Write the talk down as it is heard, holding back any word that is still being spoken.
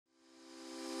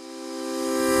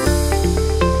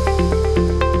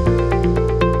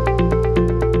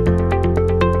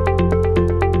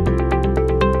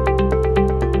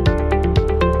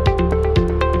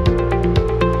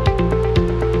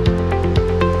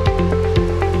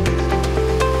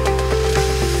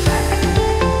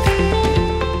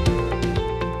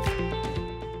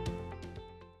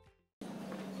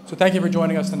Thank you for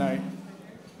joining us tonight.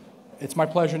 It's my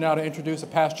pleasure now to introduce the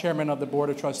past chairman of the Board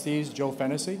of Trustees, Joe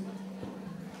Fennessy.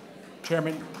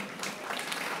 Chairman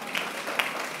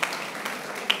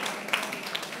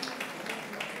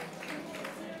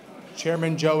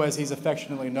Joe, as he's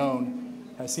affectionately known,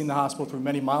 has seen the hospital through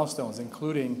many milestones,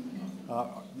 including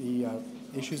the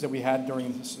issues that we had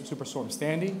during Superstorm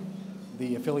Sandy,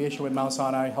 the affiliation with Mount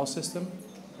Sinai Health System,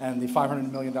 and the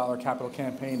 $500 million capital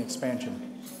campaign expansion.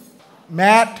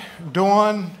 Matt,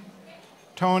 Dawn,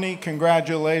 Tony,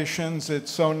 congratulations. It's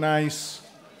so nice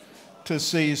to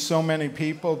see so many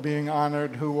people being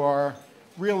honored who are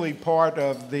really part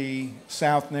of the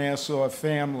South Nassau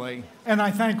family. And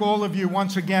I thank all of you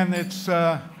once again. It's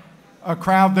a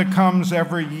crowd that comes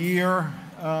every year.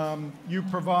 You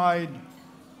provide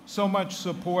so much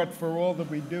support for all that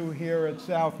we do here at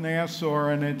South Nassau,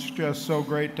 and it's just so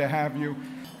great to have you.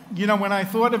 You know, when I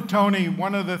thought of Tony,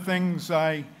 one of the things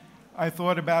I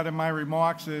thought about in my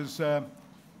remarks is,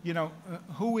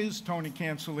 who is Tony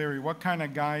Cancellieri? What kind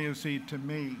of guy is he to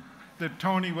me? That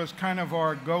Tony was kind of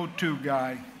our go-to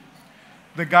guy,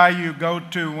 the guy you go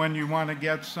to when you want to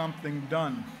get something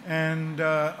done, and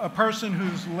a person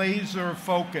who's laser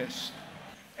focused.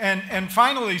 And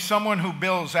finally, someone who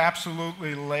builds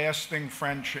absolutely lasting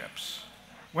friendships.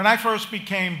 When I first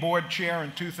became board chair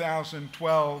in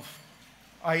 2012,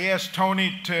 I asked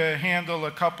Tony to handle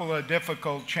a couple of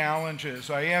difficult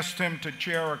challenges. I asked him to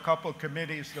chair a couple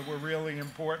committees that were really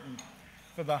important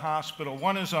for the hospital.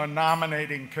 One is our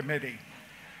nominating committee,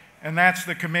 and that's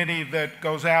the committee that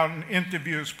goes out and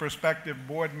interviews prospective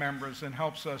board members and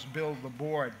helps us build the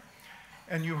board.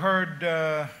 And you heard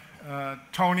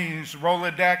Tony's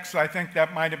Rolodex. I think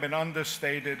that might have been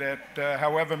understated at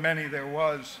however many there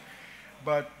was,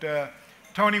 but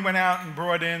Tony went out and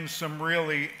brought in some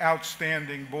really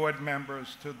outstanding board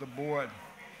members to the board.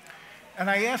 And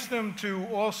I asked him to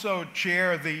also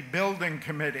chair the building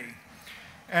committee.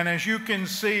 And as you can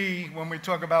see, when we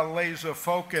talk about laser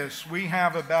focus, we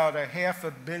have about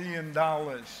 $500 million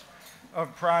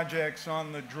of projects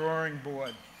on the drawing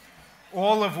board,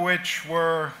 all of which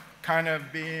were kind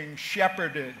of being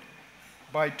shepherded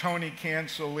by Tony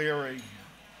Cancellieri.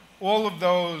 All of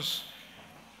those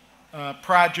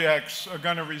projects are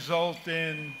going to result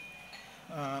in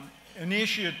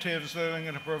initiatives that are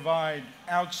going to provide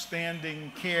outstanding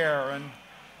care and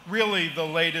really the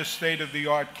latest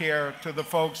state-of-the-art care to the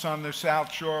folks on the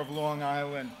South Shore of Long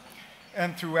Island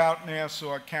and throughout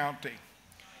Nassau County.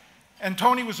 And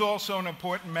Tony was also an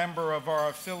important member of our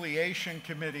affiliation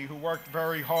committee who worked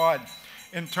very hard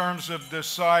in terms of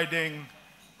deciding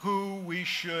who we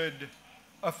should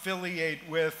affiliate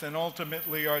with, and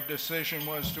ultimately our decision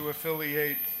was to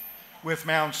affiliate with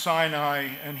Mount Sinai,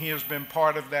 and he has been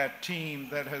part of that team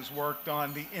that has worked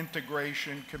on the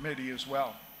integration committee as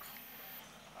well.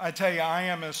 I tell you, I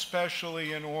am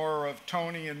especially in awe of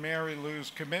Tony and Mary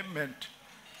Lou's commitment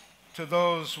to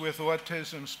those with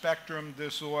autism spectrum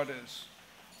disorders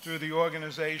through the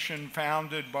organization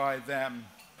founded by them.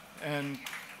 And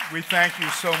we thank you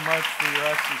so much for your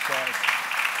exercise.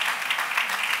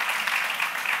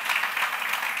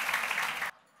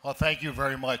 Well, thank you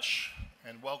very much,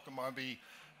 and welcome on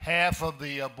behalf of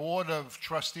the Board of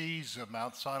Trustees of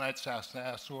Mount Sinai, South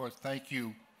Nassau. Thank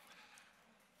you.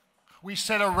 We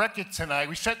set a record tonight.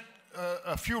 We set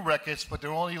a few records, but they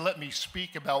only let me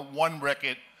speak about one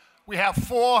record. We have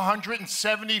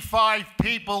 475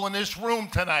 people in this room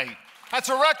tonight. That's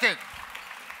a record.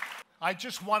 I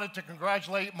just wanted to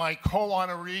congratulate my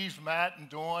co-honorees, Matt and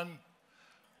Dawn.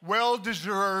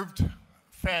 Well-deserved,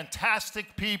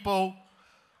 fantastic people.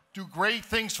 Do great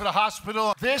things for the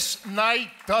hospital. This night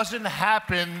doesn't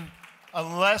happen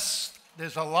unless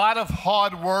there's a lot of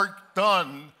hard work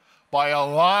done by a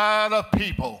lot of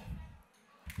people.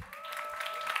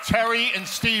 Terry and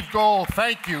Steve Gold,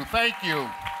 thank you, thank you.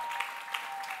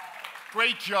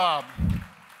 Great job.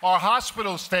 Our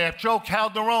hospital staff, Joe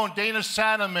Calderon, Dana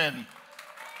Sanneman,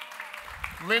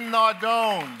 Lynn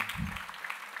Nardone.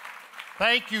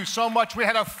 Thank you so much. We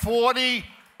had a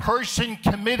 40-person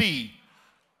committee.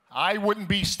 I wouldn't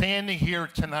be standing here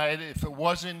tonight if it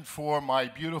wasn't for my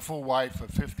beautiful wife of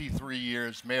 53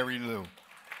 years, Mary Lou.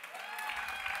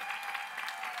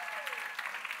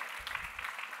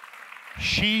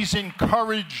 She's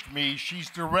encouraged me, she's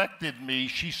directed me,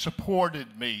 she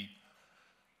supported me.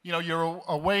 You know, you're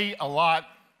away a lot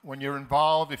when you're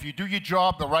involved. If you do your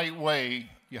job the right way,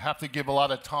 you have to give a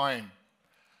lot of time.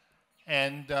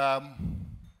 And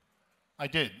I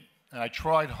did. And I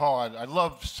tried hard. I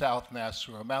love South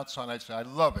Nassau, Mount Sinai. I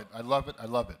love it, I love it, I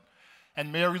love it.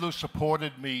 And Mary Lou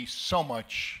supported me so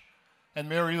much. And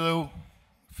Mary Lou,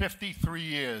 53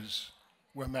 years,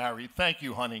 we're married. Thank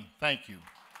you, honey. Thank you.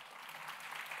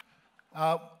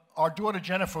 Our daughter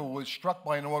Jennifer was struck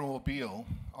by an automobile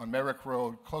on Merrick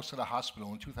Road close to the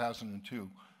hospital in 2002.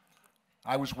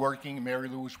 I was working, Mary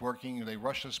Lou was working, and they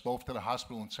rushed us both to the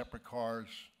hospital in separate cars.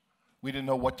 We didn't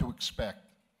know what to expect.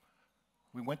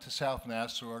 We went to South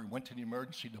Nassau, went to the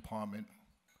emergency department.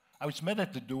 I was met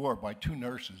at the door by two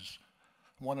nurses,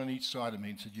 one on each side of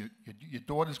me, and said, your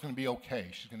daughter's going to be okay.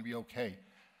 She's going to be okay.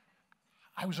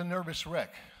 I was a nervous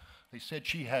wreck. They said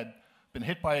she had been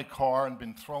hit by a car and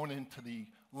been thrown into the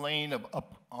lane of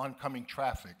oncoming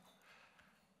traffic.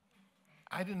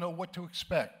 I didn't know what to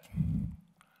expect.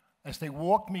 As they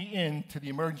walked me into the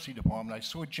emergency department, I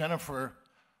saw Jennifer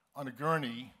on a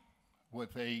gurney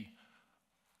with a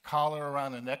collar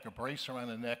around the neck, a brace around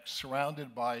the neck,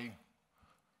 surrounded by a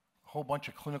whole bunch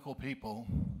of clinical people.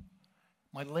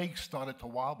 My legs started to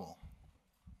wobble.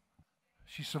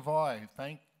 She survived.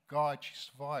 Thank God she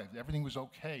survived. Everything was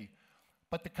okay.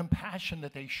 But the compassion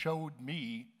that they showed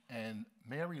me and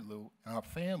Mary Lou and our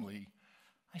family,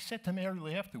 I said to Mary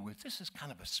Lou afterwards, this is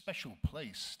kind of a special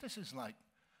place. This is like,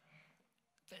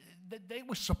 they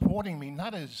were supporting me,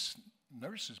 not as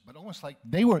nurses, but almost like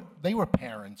they were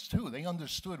parents too. They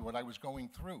understood what I was going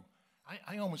through.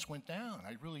 I almost went down,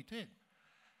 I really did.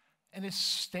 And it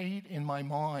stayed in my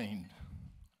mind.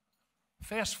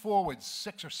 Fast forward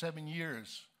 6 or 7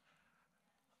 years,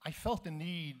 I felt the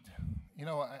need, you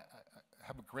know, I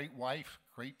have a great wife,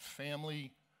 great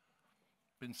family,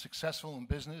 been successful in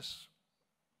business.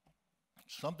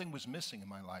 Something was missing in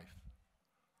my life.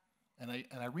 And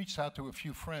I reached out to a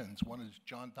few friends. One is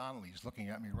John Donnelly, he's looking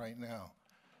at me right now.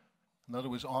 Another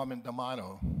was Armand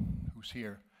D'Amato, who's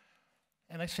here.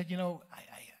 And I said, you know,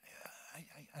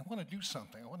 I want to do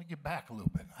something. I want to give back a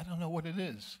little bit. I don't know what it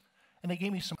is. And they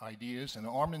gave me some ideas, and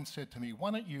Armand said to me,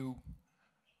 why don't you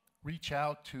reach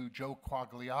out to Joe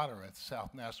Quagliata at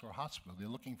South Nassau Hospital. They're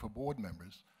looking for board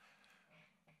members.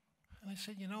 And I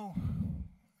said, you know,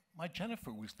 my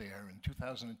Jennifer was there in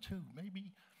 2002.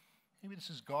 Maybe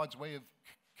this is God's way of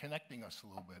connecting us a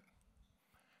little bit.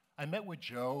 I met with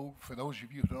Joe. For those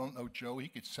of you who don't know Joe, he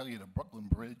could sell you the Brooklyn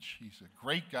Bridge. He's a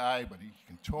great guy, but he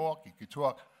can talk. He could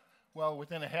talk. Well,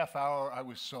 within a half hour, I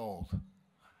was sold.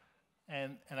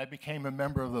 And I became a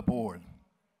member of the board.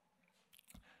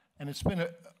 And it's been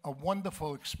a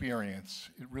wonderful experience.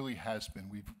 It really has been.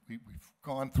 We've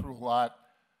gone through a lot.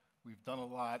 We've done a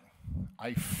lot.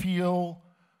 I feel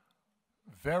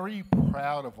very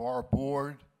proud of our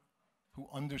board, who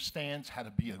understands how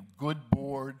to be a good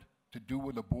board, to do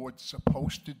what a board's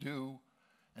supposed to do,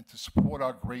 and to support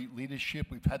our great leadership.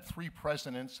 We've had 3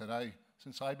 presidents that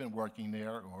since I've been working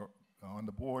there or on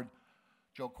the board,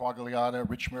 Joe Quagliata,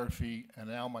 Rich Murphy, and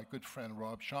now my good friend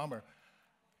Rob Schamer.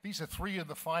 These are 3 of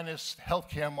the finest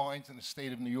healthcare minds in the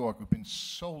state of New York. We've been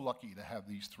so lucky to have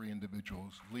these 3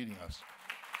 individuals leading us.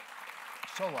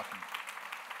 So lucky.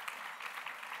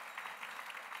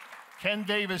 Ken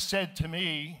Davis said to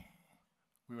me,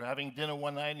 we were having dinner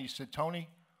one night, and he said, Tony,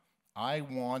 I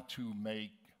want to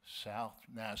make South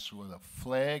Nassau the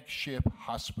flagship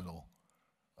hospital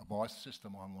of our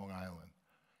system on Long Island.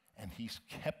 And he's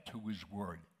kept to his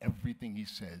word, everything he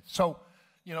said. So,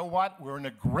 you know what? We're in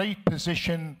a great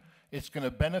position. It's going to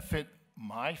benefit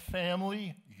my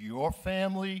family, your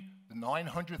family, the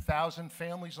 900,000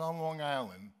 families on Long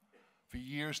Island for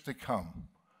years to come.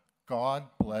 God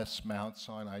bless Mount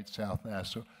Sinai, South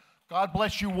Nassau. God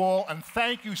bless you all, and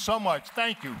thank you so much.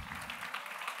 Thank you.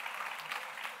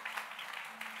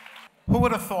 Who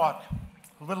would have thought,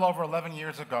 a little over 11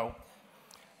 years ago,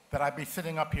 that I'd be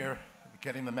sitting up here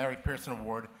getting the Mary Pearson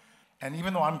Award, and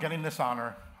even though I'm getting this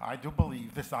honor, I do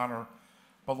believe this honor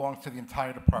belongs to the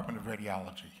entire Department of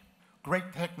Radiology.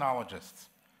 Great technologists,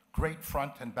 great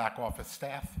front and back office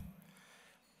staff,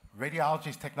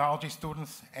 radiology's technology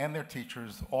students and their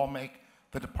teachers all make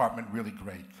the department really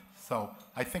great. So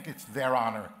I think it's their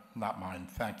honor, not mine.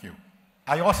 Thank you.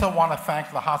 I also want to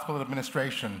thank the hospital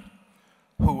administration,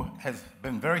 who has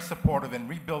been very supportive in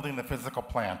rebuilding the physical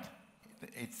plant.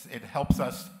 It helps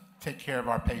us take care of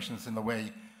our patients in the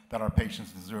way that our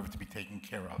patients deserve to be taken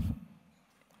care of.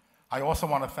 I also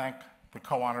want to thank the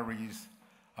co-honorees,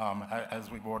 as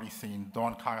we've already seen,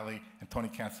 Dawn Kiley and Tony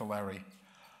Cancelleri.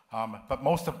 But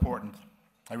most important,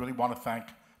 I really want to thank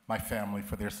my family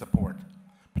for their support,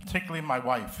 particularly my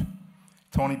wife.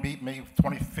 Tony beat me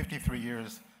 53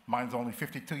 years, mine's only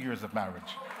 52 years of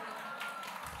marriage.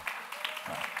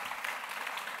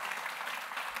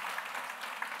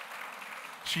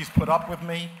 She's put up with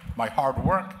me, my hard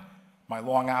work, my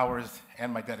long hours,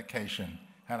 and my dedication.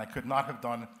 And I could not have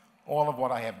done all of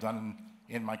what I have done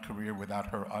in my career without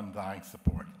her undying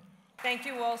support. Thank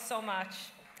you all so much.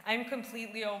 I'm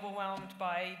completely overwhelmed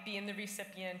by being the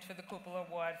recipient for the Cupola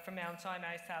Award from Mount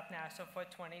Sinai, South Nassau for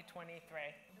 2023.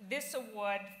 This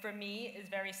award, for me, is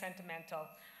very sentimental.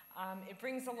 It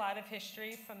brings a lot of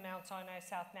history from Mount Sinai,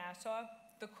 South Nassau.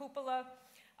 The cupola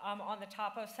on the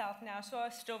top of South Nassau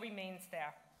still remains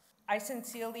there. I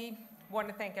sincerely want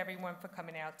to thank everyone for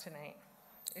coming out tonight,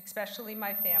 especially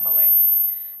my family,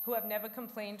 who have never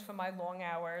complained for my long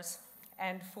hours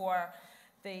and for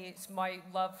my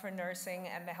love for nursing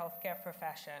and the healthcare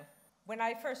profession. When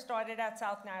I first started at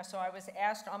South Nassau, I was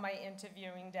asked on my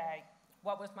interviewing day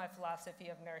what was my philosophy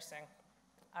of nursing.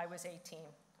 I was 18.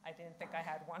 I didn't think I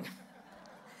had one.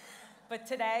 But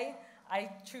today, I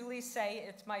truly say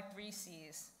it's my 3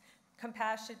 C's.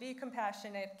 Compassion, be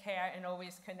compassionate, care, and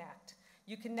always connect.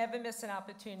 You can never miss an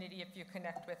opportunity if you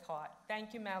connect with heart.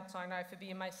 Thank you, Mount Sinai, for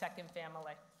being my second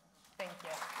family. Thank you.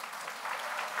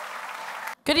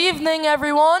 Good evening,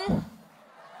 everyone.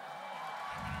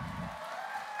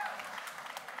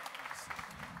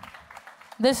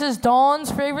 This is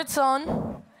Dawn's favorite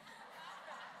son.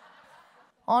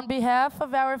 On behalf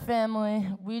of our family,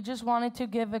 we just wanted to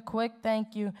give a quick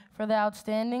thank you for the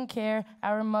outstanding care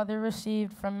our mother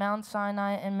received from Mount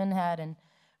Sinai in Manhattan.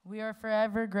 We are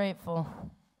forever grateful.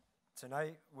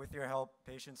 Tonight, with your help,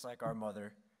 patients like our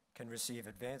mother can receive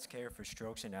advanced care for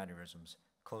strokes and aneurysms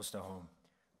close to home.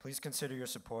 Please consider your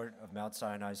support of Mount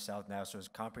Sinai South Nassau's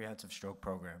comprehensive stroke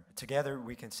program. Together,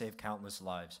 we can save countless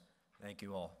lives. Thank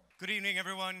you all. Good evening,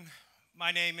 everyone.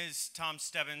 My name is Tom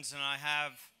Stebbins, and I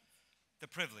have the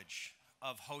privilege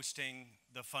of hosting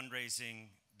the fundraising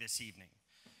this evening.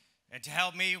 And to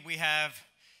help me, we have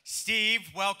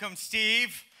Steve. Welcome,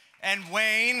 Steve, and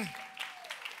Wayne,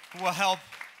 who will help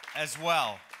as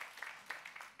well.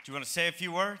 Do you want to say a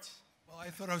few words? Well,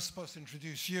 I thought I was supposed to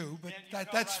introduce you, but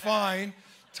that's fine.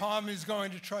 Tom is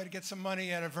going to try to get some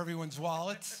money out of everyone's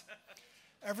wallets.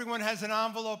 Everyone has an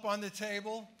envelope on the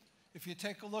table. If you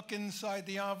take a look inside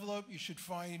the envelope, you should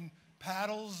find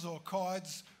paddles or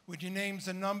cards with your names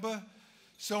and number.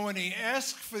 So when he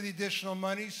asks for the additional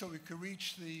money so we could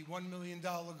reach the $1 million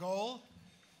goal,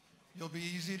 you'll be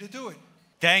easy to do it.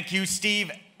 Thank you,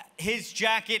 Steve. His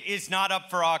jacket is not up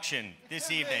for auction this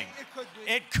evening. It could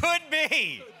be. It could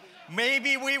be.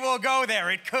 Maybe we will go there.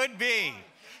 It could be.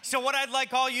 So what I'd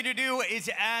like all you to do is,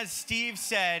 as Steve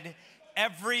said,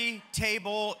 every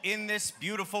table in this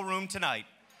beautiful room tonight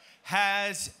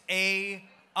has an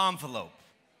envelope.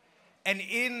 And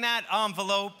in that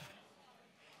envelope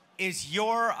is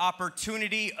your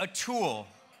opportunity, a tool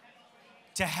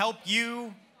to help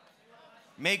you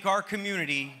make our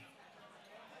community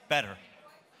better,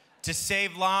 to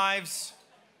save lives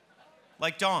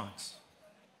like Dawn's,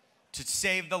 to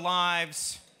save the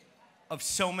lives of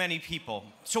so many people.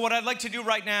 So what I'd like to do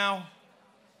right now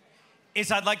is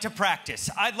I'd like to practice.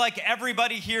 I'd like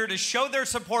everybody here to show their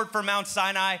support for Mount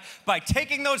Sinai by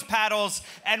taking those paddles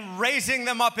and raising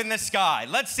them up in the sky.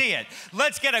 Let's see it.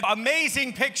 Let's get an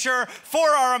amazing picture for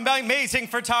our amazing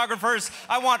photographers.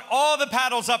 I want all the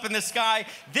paddles up in the sky.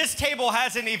 This table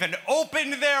hasn't even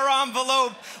opened their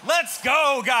envelope. Let's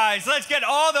go, guys. Let's get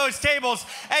all those tables.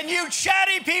 And you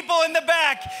chatty people in the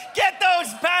back, get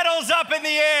those paddles up in the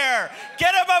air.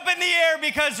 Get them up in the air,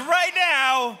 because right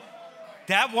now,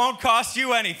 that won't cost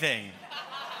you anything.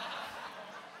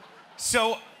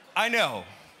 So I know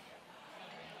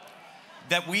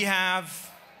that we have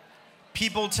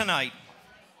people tonight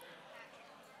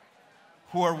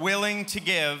who are willing to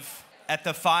give at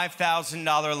the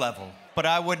 $5,000 level. But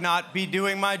I would not be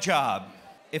doing my job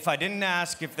if I didn't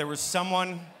ask if there was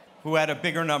someone who had a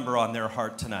bigger number on their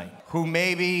heart tonight, who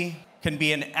maybe can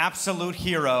be an absolute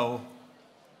hero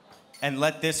and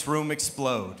let this room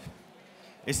explode.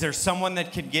 Is there someone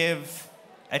that could give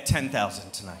at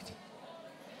 $10,000 tonight?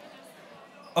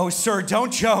 Oh, sir,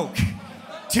 don't joke.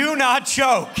 Do not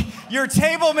joke. Your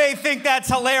table may think that's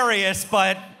hilarious,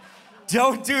 but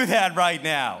don't do that right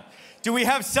now. Do we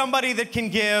have somebody that can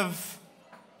give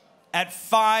at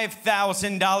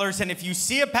 $5,000? And if you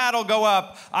see a paddle go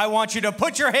up, I want you to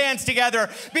put your hands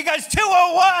together, because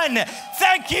 201,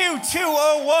 thank you,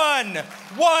 201,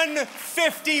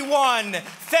 151,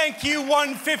 thank you,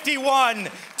 151,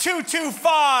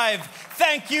 225,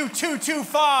 thank you,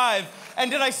 225, and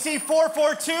did I see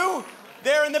 442?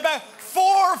 There in the back,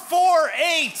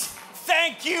 448,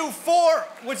 thank you,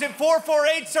 was it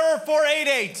 448, sir, or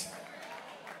 488?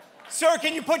 Sir,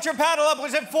 can you put your paddle up?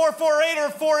 Was it 448 or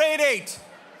 488?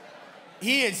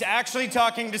 He is actually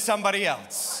talking to somebody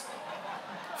else.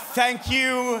 Thank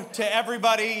you to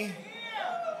everybody.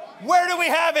 Where do we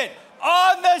have it?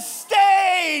 On the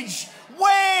stage,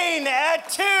 Wayne at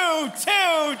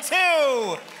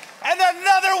 222. And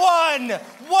another one,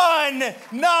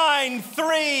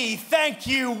 193. Thank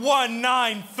you,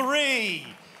 193.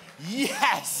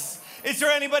 Yes. Is there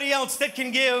anybody else that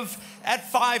can give at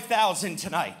 5,000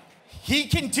 tonight? He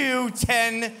can do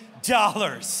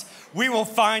 $10. We will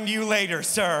find you later,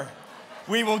 sir.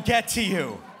 We will get to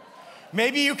you.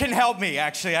 Maybe you can help me,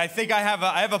 actually. I think I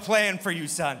have a plan for you,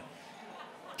 son.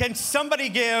 Can somebody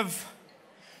give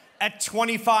at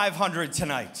 2,500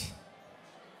 tonight?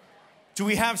 Do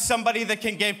we have somebody that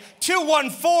can give?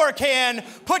 214 can.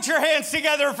 Put your hands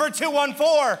together for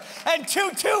 214 and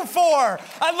 224.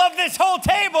 I love this whole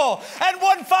table. And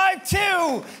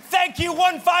 152. Thank you,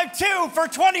 152 for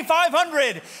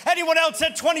 2,500. Anyone else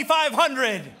at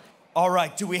 2,500? All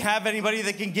right, do we have anybody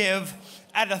that can give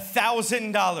at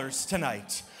 $1,000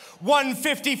 tonight?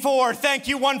 154, thank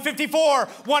you, 154.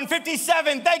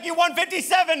 157, thank you,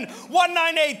 157.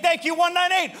 198, thank you,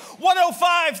 198.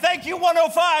 105, thank you,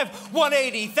 105.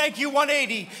 180, thank you,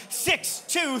 180.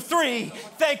 623,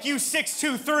 thank you,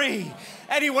 623.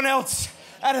 Anyone else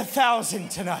at 1,000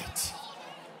 tonight?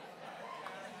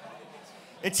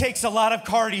 It takes a lot of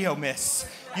cardio, miss.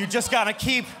 You just gotta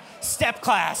keep step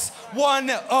class.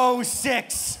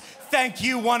 106, thank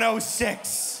you,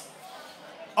 106.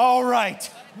 All right.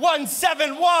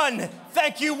 171,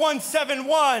 thank you,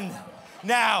 171.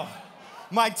 Now,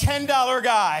 my $10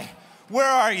 guy, where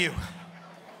are you?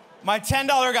 My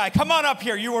 $10 guy, come on up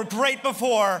here. You were great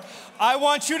before. I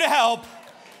want you to help.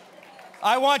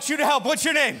 I want you to help. What's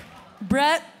your name?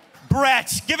 Brett.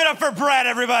 Brett. Give it up for Brett,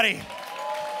 everybody.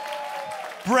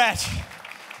 Brett,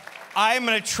 I'm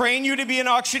gonna train you to be an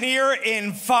auctioneer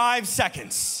in 5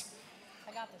 seconds.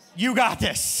 I got this. You got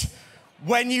this.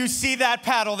 When you see that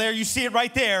paddle there, you see it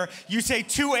right there, you say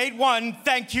 281,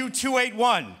 thank you,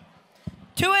 281.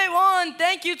 281,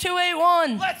 thank you,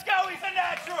 281. Let's go, he's a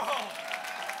natural.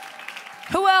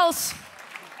 Who else?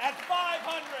 At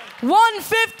 500.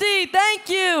 150, thank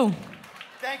you.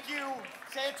 Thank you,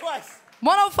 say it twice.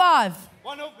 105.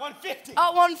 150.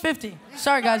 Oh, 150.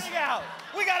 Sorry, guys.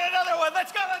 We got another one, let's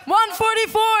go.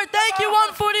 144, thank you,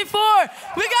 144.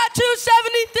 We got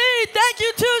 273, thank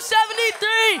you,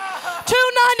 273.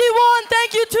 291,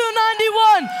 thank you,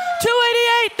 291.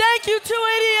 288, thank you,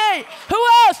 288. Who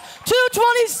else?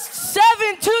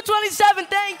 227, 227,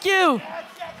 thank you. Yes.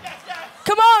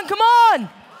 Come on, come on. All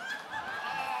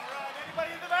right,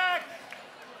 anybody in the back?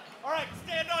 All right,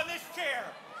 stand on this chair.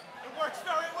 It works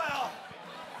very well.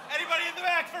 Anybody in the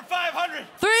back for 500?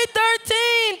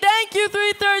 313, thank you,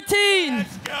 313.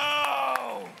 Let's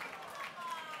go.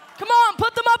 Come on,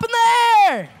 put them up in the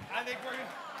air. I think we're gonna...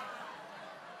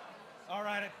 All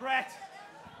right, Brett.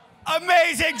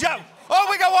 Amazing job. Oh,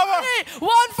 we got one more.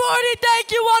 140,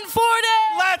 thank you, 140.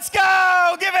 Let's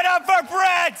go. Give it up for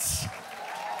Brett.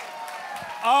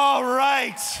 All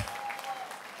right.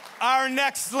 Our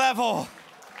next level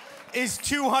is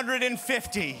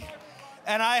 250.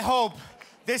 And I hope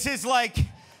this is like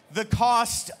the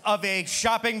cost of a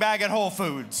shopping bag at Whole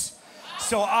Foods.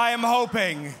 So I am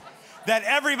hoping that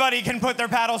everybody can put their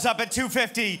paddles up at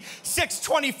 250.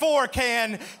 624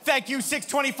 can. Thank you,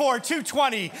 624.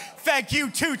 220. Thank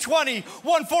you, 220.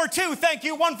 142. Thank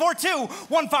you, 142.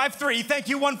 153. Thank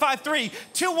you, 153.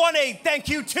 218. Thank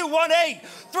you, 218.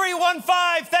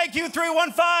 315. Thank you,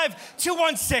 315.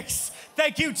 216.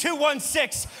 Thank you,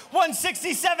 216.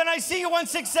 167. I see you,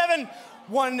 167.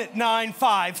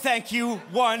 195. Thank you,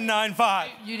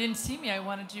 195. You didn't see me. I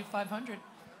wanted to do 500.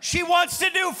 She wants to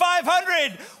do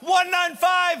 500.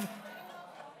 195.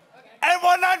 And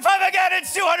 195 again.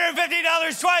 It's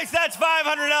 $250 twice. That's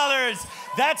 $500.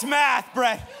 That's math,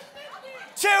 Brett.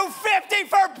 250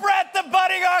 for Brett, the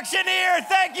budding auctioneer.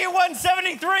 Thank you,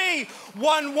 173.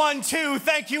 112.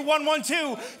 Thank you,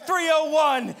 112.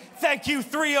 301. Thank you,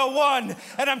 301.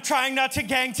 And I'm trying not to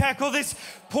gang tackle this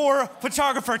poor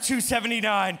photographer.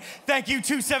 279. Thank you,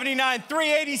 279.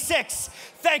 386.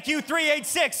 Thank you,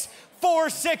 386.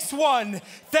 461.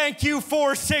 Thank you,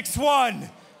 461.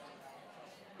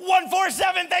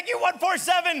 147. Thank you,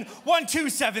 147.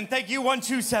 127. Thank you,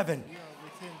 127.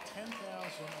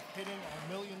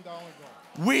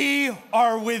 We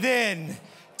are within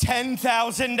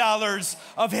 $10,000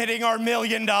 of hitting our $1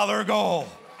 million goal.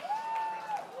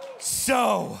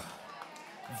 So,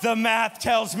 the math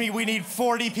tells me we need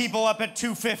 40 people up at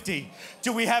 250.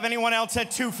 Do we have anyone else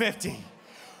at 250?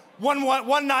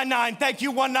 199, thank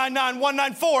you, 199.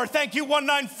 194, thank you,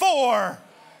 194.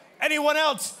 Anyone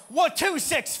else?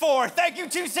 264, thank you,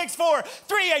 264.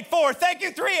 384, thank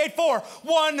you, 384.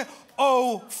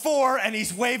 104, and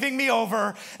he's waving me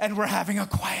over, and we're having a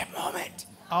quiet moment.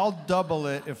 I'll double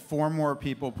it if 4 more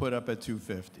people put up at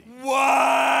 250.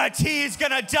 What? He's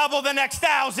gonna double the next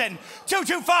 1,000.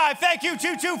 225, thank you,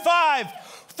 225.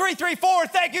 334,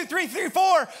 thank you,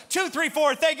 334.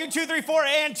 234, thank you, 234,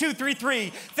 and 233.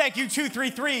 Thank you,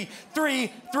 233.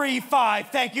 335,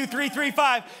 thank you,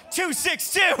 335.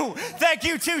 262, thank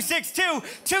you, 262.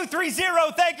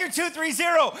 230, thank you,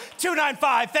 230.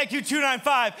 295, thank you,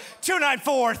 295.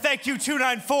 294, thank you,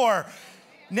 294.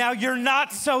 Now you're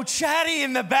not so chatty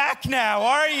in the back now,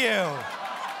 are you?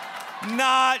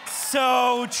 Not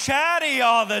so chatty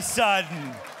all of a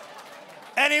sudden.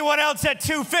 Anyone else at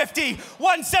 250?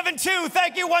 172,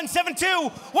 thank you, 172.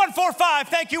 145,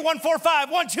 thank you,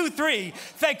 145. 123,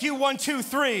 thank you,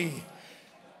 123.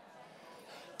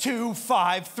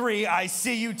 253, I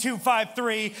see you,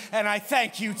 253, and I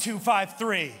thank you,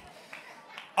 253.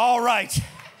 All right,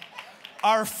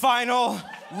 our final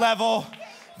level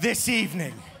this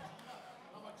evening.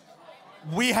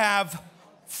 We have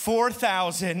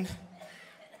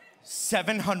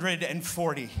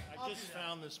 4,740. I just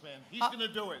found this man. He's going to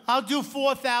do it. I'll do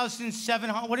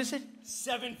 4,700. What is it?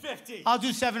 750. I'll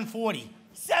do 740.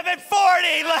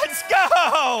 740, let's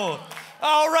go.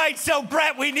 All right, so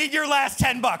Brett, we need your last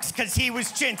 10 bucks because he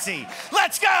was chintzy.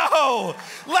 Let's go.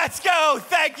 Let's go.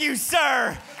 Thank you,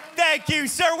 sir. Thank you,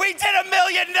 sir. We did $1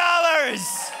 million.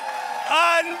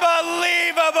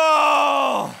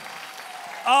 Unbelievable.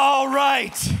 All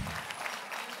right.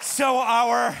 So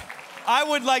I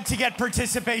would like to get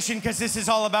participation because this is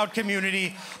all about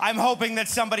community. I'm hoping that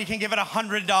somebody can give it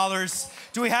 $100.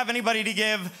 Do we have anybody to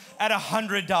give at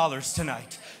 $100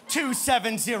 tonight?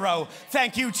 270,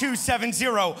 thank you, 270.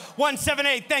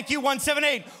 178, thank you,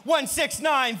 178.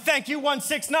 169, thank you,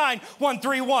 169.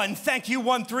 131, thank you,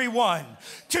 131.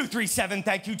 237,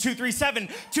 thank you, 237.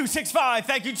 265,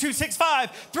 thank you,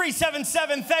 265.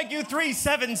 377, thank you,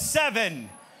 377.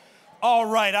 All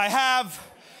right, I have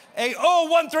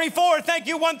 134, thank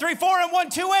you, 134, and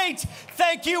 128,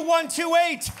 thank you,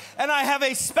 128. And I have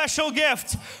a special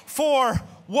gift for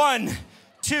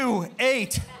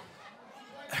 128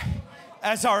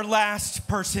 as our last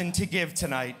person to give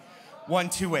tonight.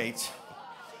 128.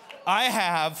 I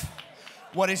have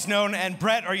what is known, and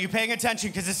Brett, are you paying attention?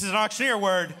 Because this is an auctioneer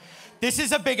word. This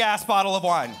is a big ass bottle of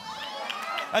wine.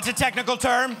 That's a technical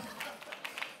term.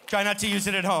 Try not to use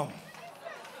it at home.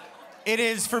 It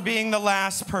is for being the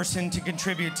last person to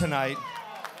contribute tonight.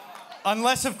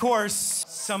 Unless, of course,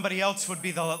 somebody else would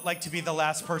like to be the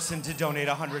last person to donate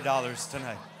 $100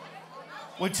 tonight.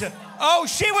 Oh,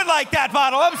 she would like that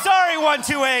bottle. I'm sorry,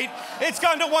 128. It's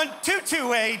gone to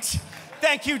 228.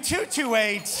 Thank you,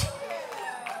 228.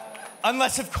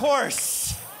 Unless, of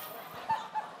course,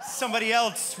 somebody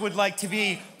else would like to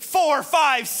be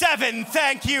 457.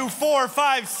 Thank you,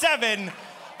 457.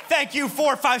 Thank you,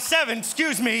 457.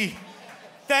 Excuse me.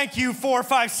 Thank you,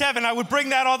 457. I would bring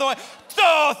that all the way.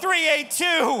 Oh,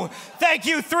 382. Thank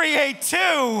you,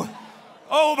 382.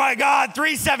 Oh my God,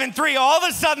 373. All of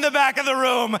a sudden, the back of the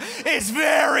room is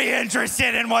very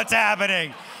interested in what's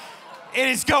happening. It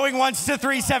is going once to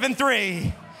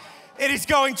 373. It is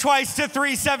going twice to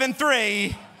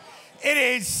 373. It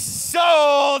is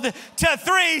sold to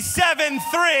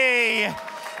 373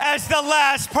 as the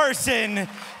last person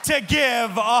to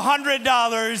give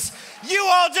 $100. You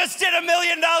all just did $1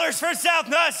 million for South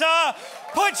Nassau.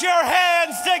 Put your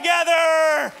hands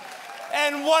together.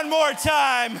 And one more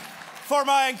time for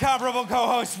my incomparable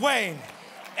co-hosts, Wayne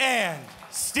and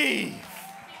Steve.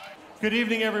 Good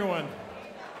evening, everyone.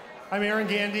 I'm Aaron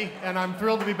Gandy, and I'm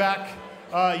thrilled to be back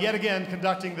yet again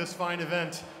conducting this fine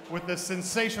event with this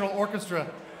sensational orchestra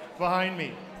behind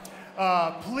me.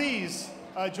 Please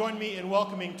join me in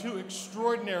welcoming 2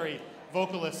 extraordinary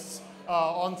vocalists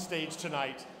on stage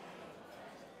tonight.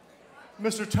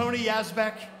 Mr. Tony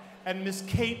Yazbek and Miss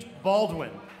Kate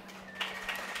Baldwin.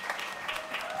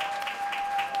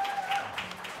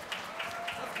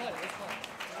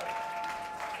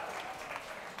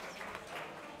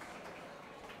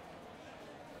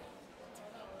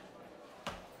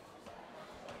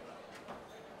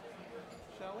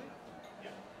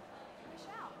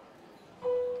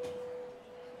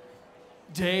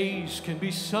 Days can be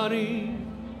sunny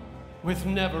with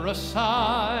never a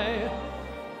sigh.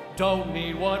 Don't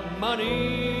need what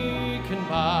money can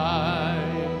buy.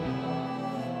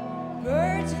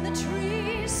 Birds in the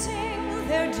trees sing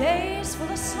their days full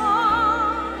of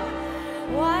song.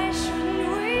 Why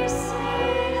shouldn't we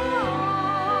sing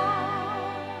along?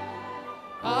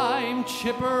 I'm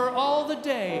chipper all the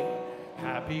day,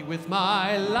 happy with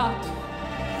my lot.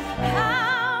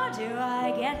 How do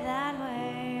I get that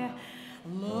way?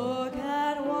 Look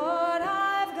at what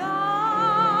I've got.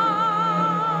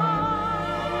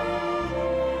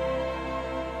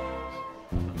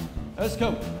 Let's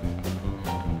go.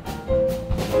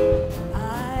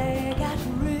 I got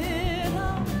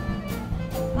rhythm,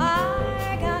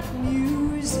 I got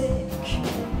music,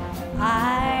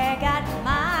 I got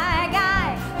my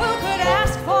guy who could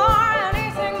ask for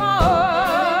anything more.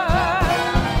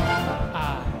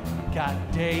 I got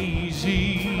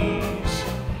daisies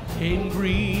in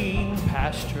green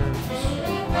pastures.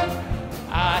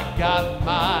 I got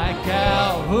my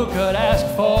gal who could ask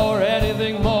for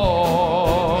anything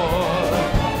more.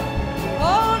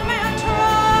 Old man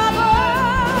trouble,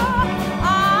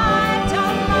 I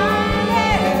don't mind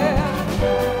him.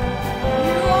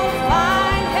 You won't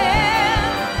find him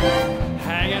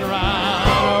Hanging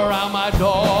around my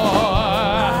door.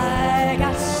 I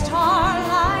got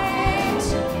starlight,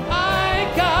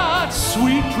 I got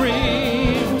sweet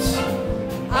dreams.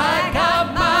 I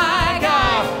got my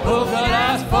guy who could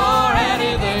ask for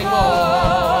anything more.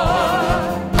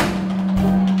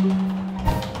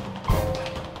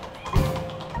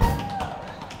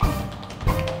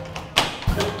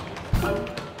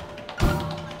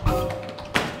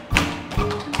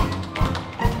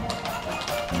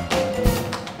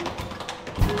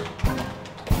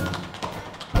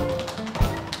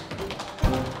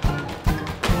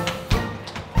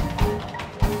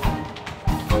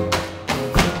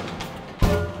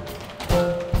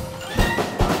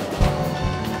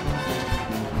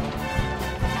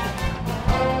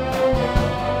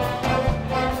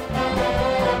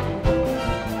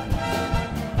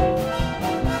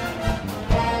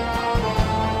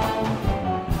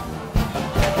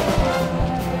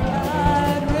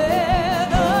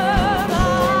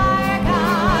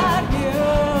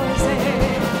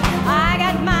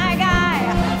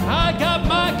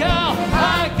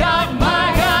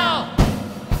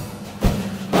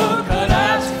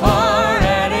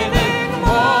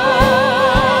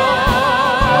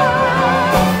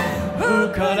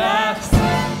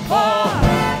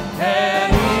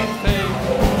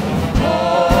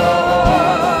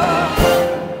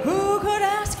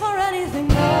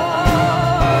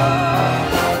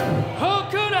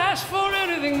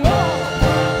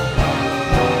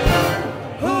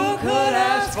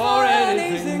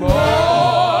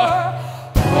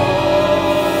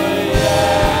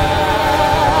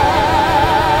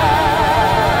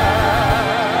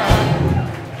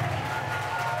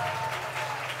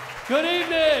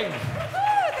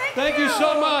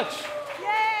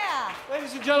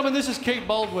 Ladies and gentlemen, this is Kate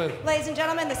Baldwin. Ladies and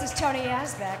gentlemen, this is Tony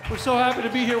Yazbek. We're so happy to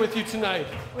be here with you tonight.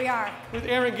 We are. With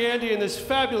Aaron Gandy and this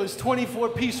fabulous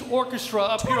 24-piece orchestra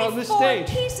up here on this stage.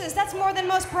 24 pieces. That's more than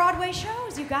most Broadway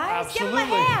shows, you guys. Absolutely. Give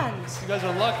them a hand. You guys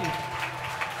are lucky.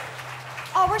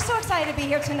 Oh, we're so excited to be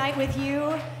here tonight with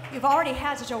you. You've already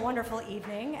had such a wonderful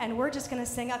evening, and we're just going to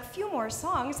sing a few more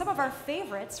songs, some of our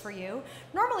favorites for you.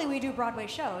 Normally we do Broadway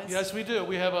shows. Yes, we do.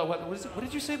 We have, what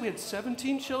did you say? We had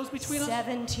 17 shows between us?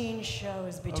 17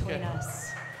 shows between Okay.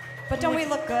 us. But don't we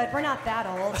look good? We're not that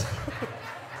old.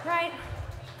 Right?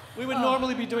 We would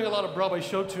normally be doing a lot of Broadway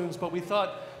show tunes, but we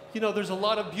thought, you know, there's a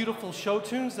lot of beautiful show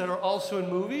tunes that are also in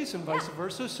movies and vice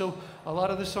versa. So a lot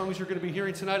of the songs you're going to be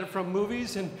hearing tonight are from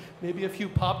movies and maybe a few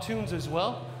pop tunes as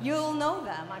well. You'll know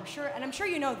them, I'm sure, and I'm sure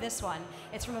you know this one.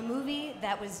 It's from a movie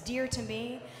that was dear to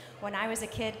me when I was a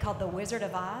kid called The Wizard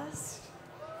of Oz.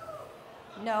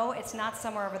 No, it's not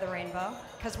Somewhere Over the Rainbow,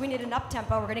 because we need an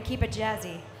up-tempo. We're going to keep it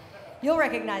jazzy. You'll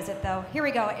recognize it, though. Here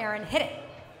we go, Aaron. Hit it.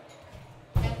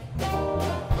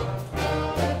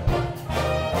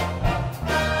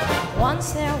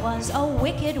 Once there was a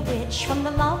wicked witch from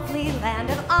the lovely land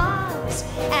of Oz,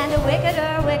 and a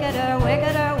wickeder, wickeder,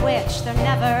 wickeder witch there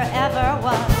never ever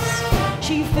was.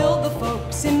 She filled the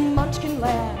folks in Munchkin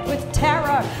Land with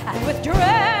terror and with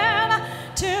dread,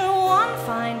 till one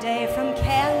fine day from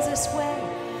Kansas way,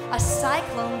 a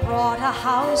cyclone brought a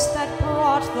house that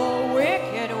brought the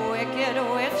wicked, wicked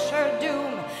witch her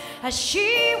doom, as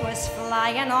she was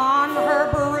flying on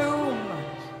her broom.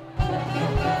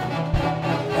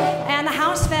 And the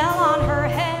house fell on her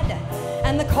head,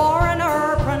 and the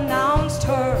coroner pronounced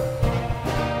her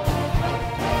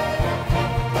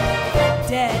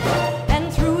dead.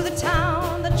 And through the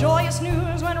town, the joyous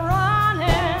news went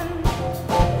running,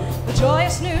 the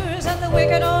joyous news that the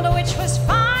wicked old witch was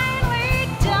finally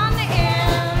done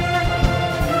in.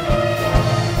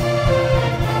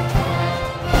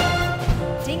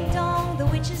 Ding dong, the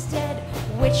witch is dead.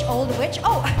 Which old witch?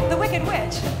 Oh, the wicked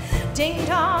witch. Ding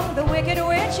dong, the wicked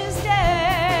witch is dead.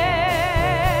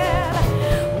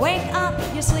 Wake up,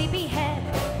 you sleepy head.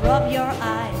 Rub your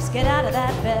eyes, get out of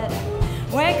that bed.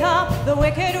 Wake up, the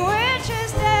wicked witch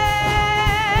is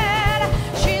dead.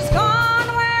 She's gone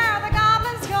where the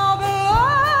goblins go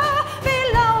below,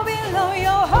 below, below,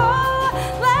 yo ho.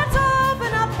 Let's all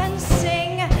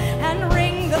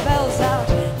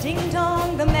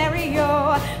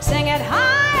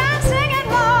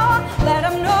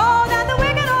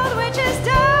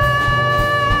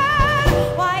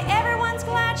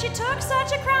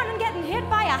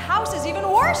house is even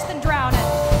worse than drowning.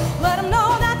 Let them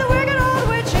know that the wicked old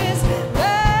witch is there.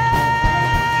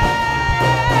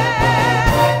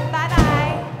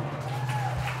 Bye-bye.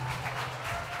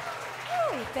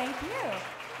 Oh, thank you.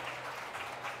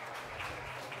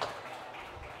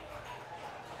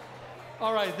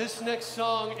 All right, this next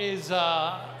song is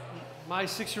my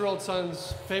 6-year-old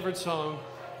son's favorite song,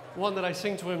 one that I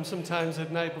sing to him sometimes at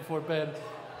night before bed.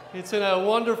 It's in a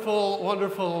wonderful,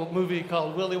 wonderful movie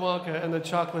called Willy Wonka and the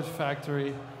Chocolate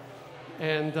Factory.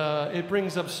 And it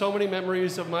brings up so many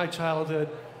memories of my childhood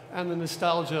and the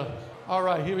nostalgia. All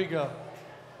right, here we go.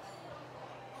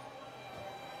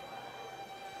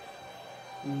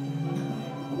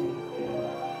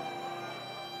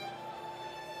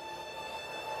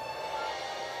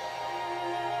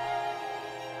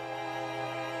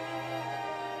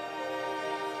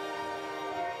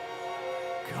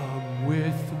 Come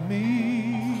with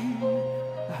me,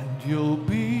 and you'll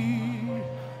be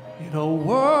in a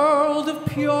world of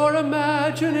pure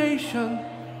imagination.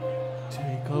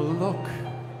 Take a look,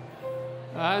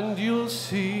 and you'll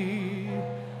see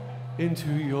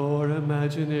into your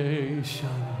imagination.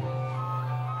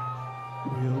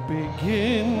 We'll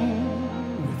begin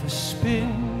with a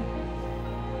spin,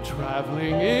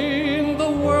 traveling in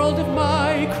the world of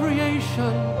my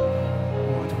creation.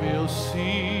 What we'll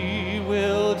see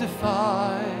will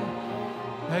defy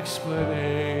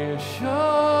explanation.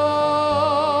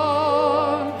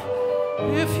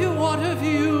 If you want to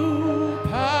view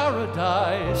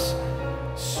paradise,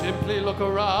 simply look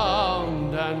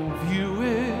around and view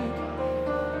it.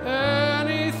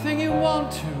 Anything you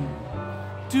want to,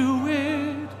 do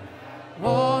it.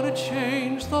 Want to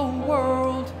change the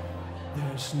world,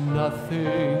 there's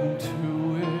nothing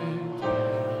to it.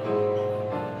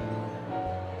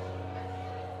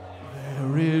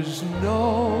 There is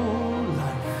no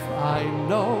life I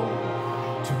know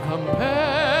to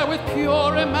compare with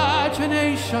pure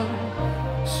imagination.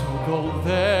 So go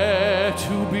there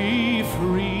to be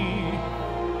free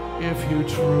if you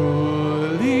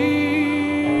truly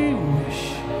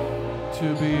wish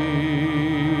to be.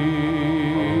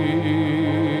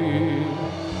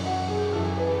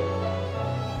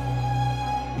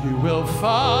 You will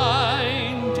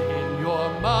find in your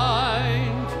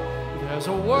mind there's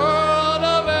a world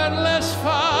of endless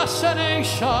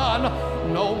fascination.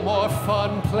 No more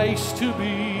fun place to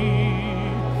be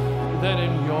than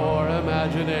in your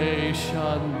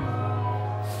imagination.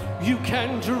 You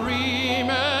can dream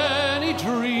any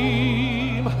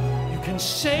dream. You can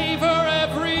savor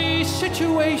every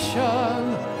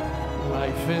situation.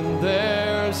 Life in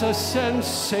there's a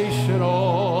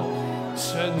sensational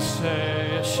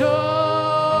sensation.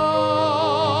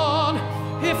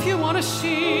 If you want to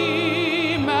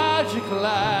see magic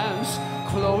lands,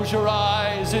 close your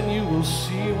eyes and you will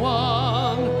see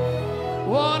one.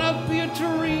 Wanna be a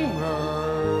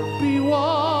dreamer, be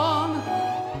one.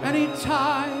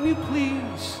 Anytime you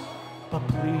please, but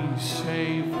please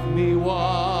save me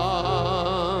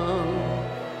one.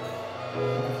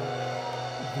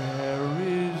 There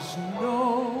is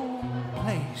no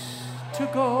place to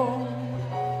go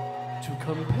to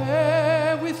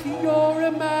compare with your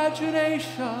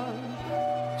imagination.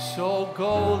 So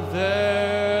go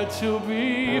there to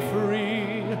be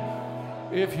free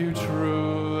if you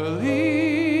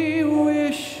truly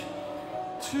wish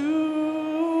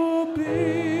to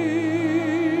be.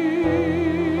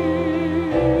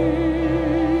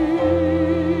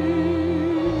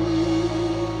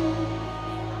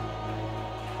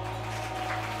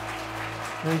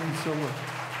 Thank you so much.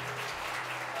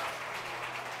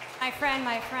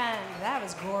 My friend, that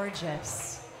was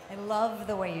gorgeous. I love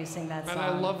the way you sing that song. And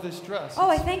I love this dress. Oh,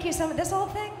 I thank you so much. This whole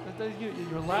thing?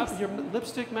 Your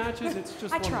lipstick matches. It's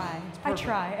just I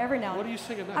try every now and then. What are you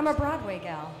singing next? I'm a Broadway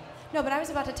gal. No, but I was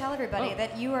about to tell everybody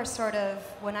that you are sort of,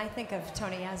 when I think of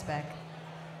Tony Yazbek,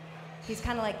 he's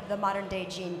kind of like the modern day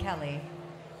Gene Kelly,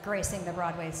 gracing the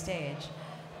Broadway stage.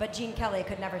 But Gene Kelly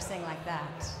could never sing like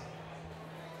that,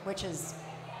 which is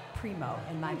primo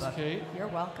in my book. Kate. You're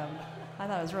welcome. I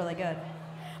thought it was really good.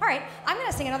 All right, I'm going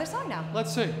to sing another song now.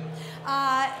 Let's see.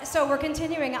 So we're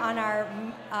continuing on our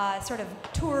sort of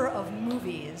tour of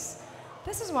movies.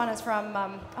 This is one is from,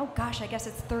 oh gosh, I guess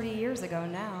it's 30 years ago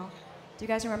now. Do you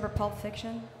guys remember Pulp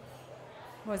Fiction?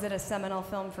 Was it a seminal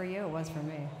film for you? It was for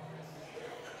me.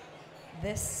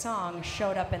 This song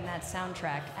showed up in that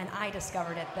soundtrack, and I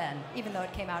discovered it then, even though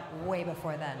it came out way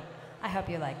before then. I hope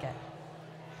you like it.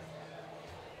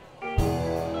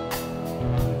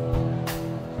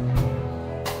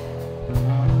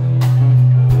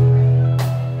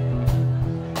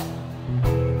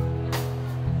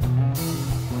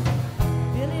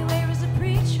 Billy Ware was a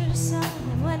preacher's son,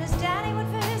 and when his daddy would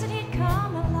for his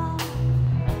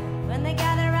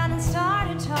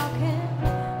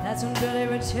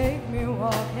take me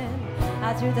walking.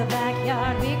 Out through the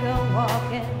backyard we go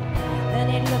walking. Then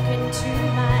he'd look into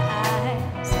my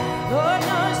eyes. Lord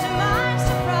knows to my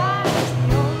surprise,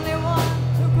 the only one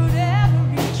who could ever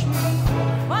reach me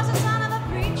was the son of a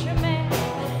preacher man.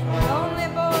 The only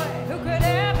boy who could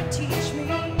ever teach me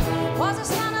was the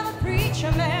son of a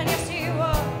preacher man. Yes, he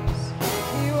was.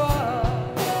 He was.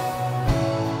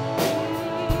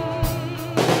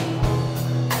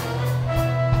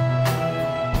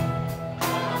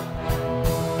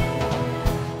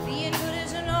 Being good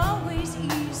isn't always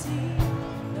easy,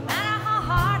 no matter how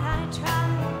hard I try.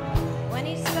 When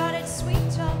he started sweet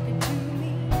talking to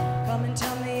me, come and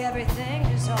tell me everything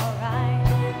is alright.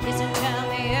 Kiss and tell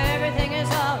me everything is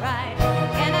alright.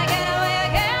 Can I get away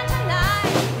again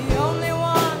tonight? The only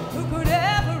one who could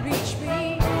ever reach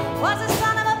me was the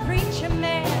son of a preacher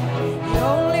man. The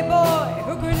only boy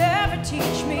who could ever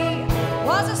teach me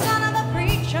was the son of a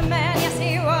preacher man. Yes,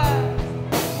 he was.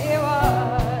 He was.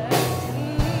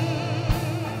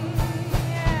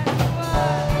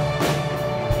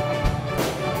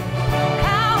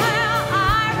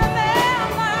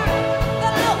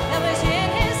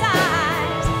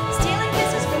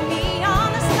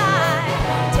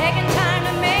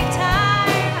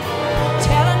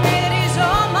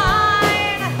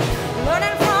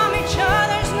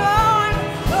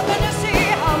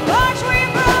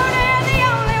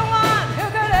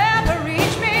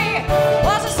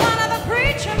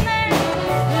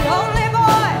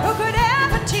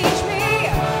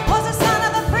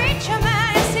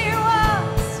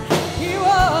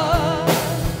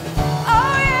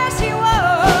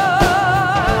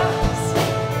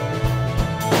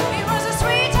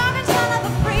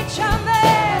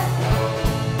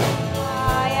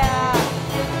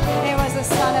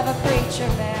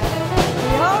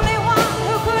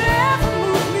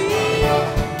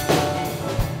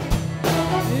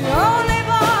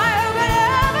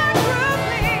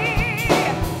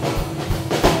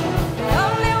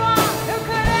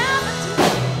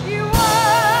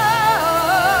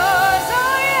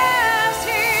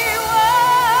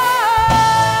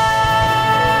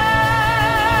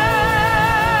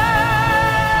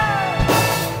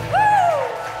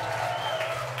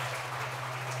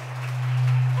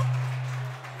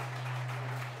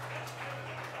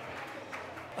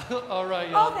 All right.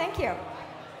 Oh, thank you.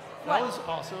 That was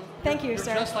awesome. Thank you, You're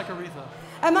sir. just like Aretha.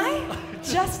 Am I?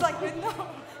 Just like, no,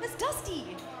 it's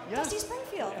Dusty. Yes. Dusty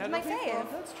Springfield, And my Aretha,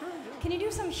 fave. That's true. Yeah. Can you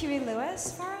do some Huey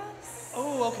Lewis for us?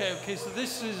 Oh, okay. Okay. So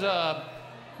this is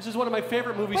one of my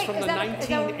favorite movies Wait, from is the that- 1980s. is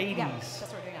that- yeah, that's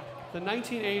what we're doing now. The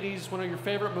 1980s, one of your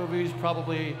favorite movies,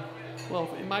 probably, well,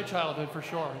 in my childhood for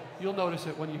sure. You'll notice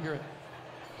it when you hear it.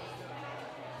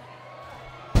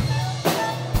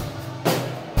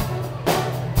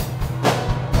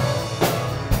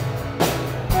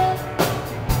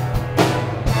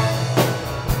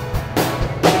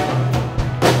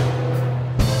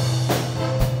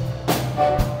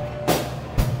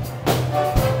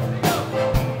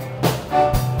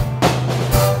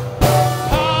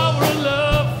 Power of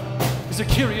love is a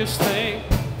curious thing.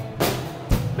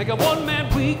 Make a one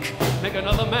man weak, make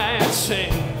another man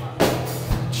sing.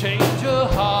 Change your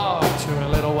heart to a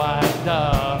little white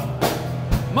dove.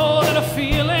 More than a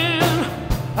feeling,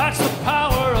 that's the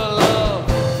power of love.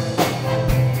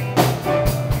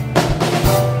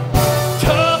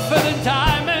 Tougher than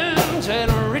diamonds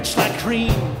and rich like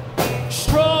cream.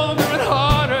 Stronger and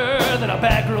harder than a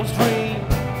bad girl's dream.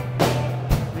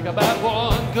 Make a bad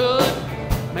one good,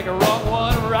 make a wrong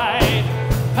one right.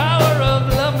 Power of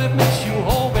love that makes you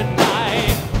home at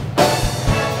night.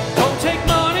 Don't take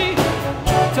money,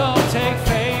 don't take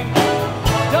fame.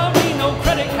 Don't need no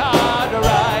credit card to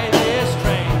ride this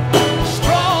train.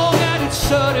 Strong and it's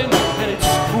sudden and it's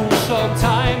cool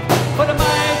sometimes, but it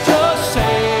might just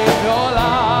save your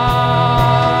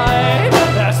life.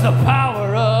 That's the power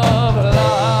of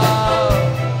love.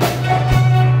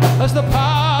 That's the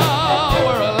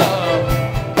power of love.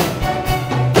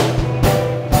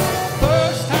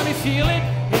 First time you feel it,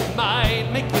 it might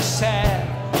make you sad.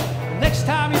 Next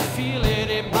time you feel it,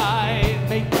 it might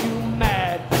make you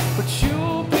mad. But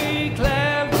you'll be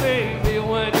glad, baby,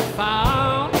 when you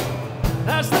found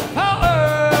that's the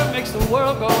power makes the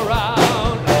world go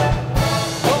round.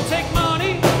 Don't take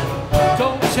money,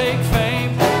 don't take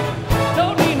fame.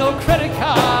 Don't need no credit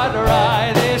card to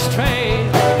ride this train.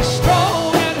 It's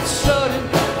strong and it's sudden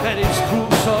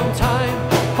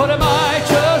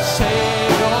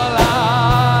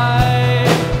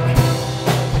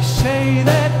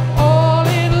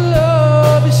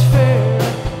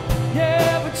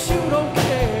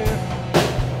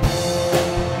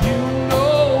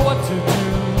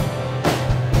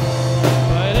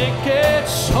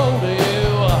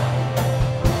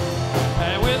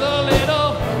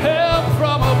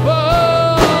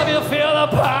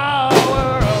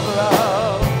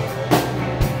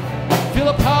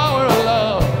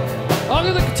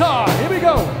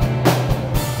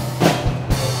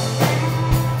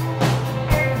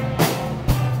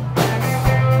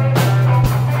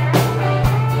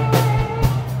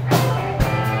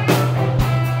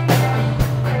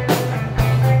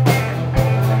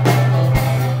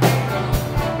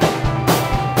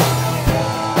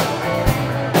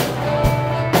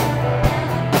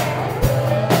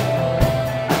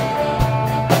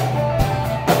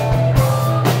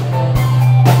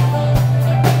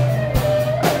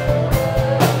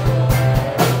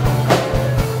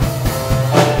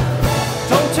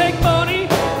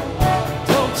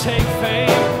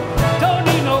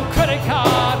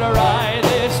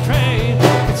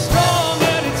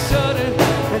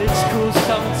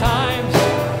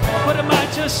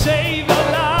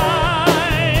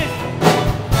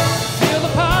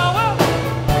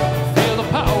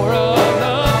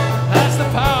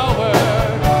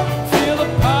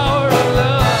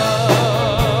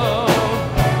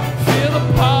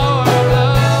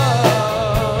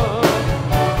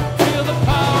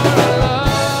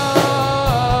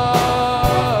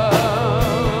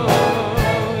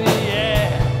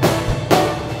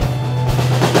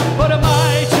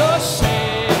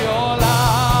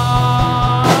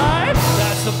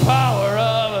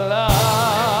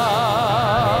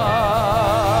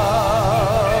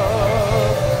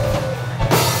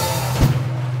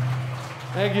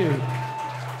Thank you.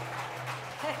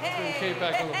 Hey. Bring Kate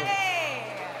back a little bit.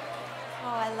 Oh,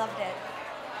 I loved it.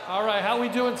 All right, how we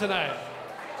doing tonight?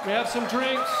 We have some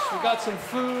drinks, we got some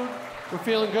food, we're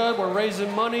feeling good, we're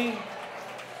raising money,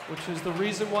 which is the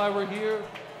reason why we're here.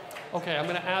 Okay, I'm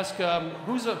gonna ask, do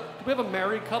we have a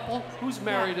married couple? Who's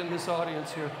married in this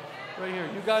audience here? Right here.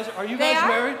 You guys, are you guys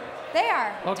married? They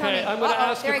are. Okay, Tony. I'm gonna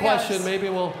ask there a he question, goes. maybe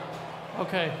we'll,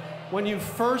 okay. When you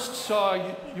first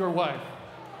saw your wife,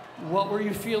 what were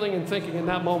you feeling and thinking in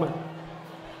that moment?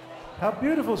 How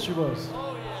beautiful she was.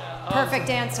 Perfect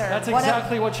answer. That's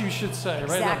exactly what you should say,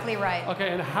 right? Exactly right. Okay,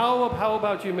 and how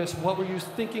about you, Miss? What were you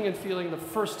thinking and feeling the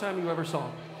first time you ever saw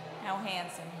him? How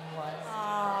handsome he was.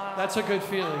 That's a good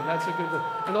feeling. That's a good.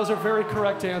 And those are very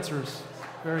correct answers.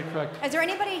 Very correct. Is there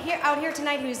anybody out here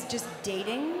tonight who's just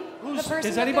dating the person?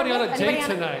 Is that anybody they're on a with? date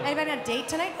tonight? Anybody on a date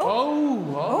tonight?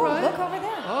 Oh, all right. Look over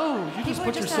there. Oh, you just People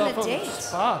put are just yourself on a on the date.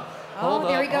 spot. Oh, Hold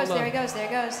there up, he goes. hold There he up. goes. There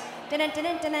he goes.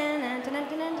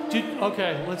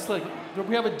 Okay, let's like.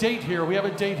 We have a date here. We have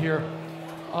a date here.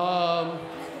 Well,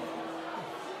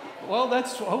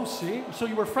 that's. Oh, see. So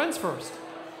you were friends first.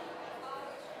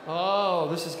 Oh,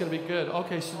 this is going to be good.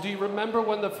 Okay, so do you remember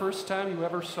when the first time you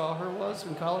ever saw her was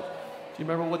in college? Do you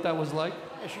remember what that was like?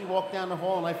 Yeah, she walked down the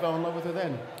hall and I fell in love with her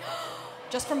then.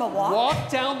 Just from a walk?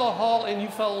 Walked down the hall and you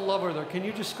fell in love with her. Can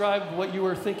you describe what you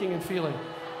were thinking and feeling?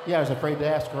 Yeah, I was afraid to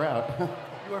ask her out. You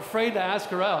were afraid to ask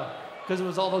her out because it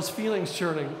was all those feelings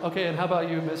churning. Okay, and how about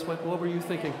you, Miss? What were you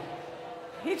thinking?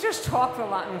 He just talked a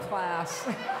lot in class.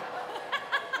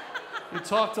 You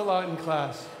talked a lot in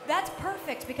class. That's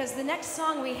perfect because the next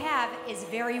song we have is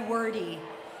very wordy.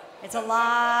 It's a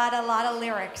lot of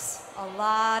lyrics, a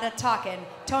lot of talking.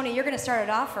 Tony, you're going to start it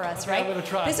off for us, Okay, right? I'm gonna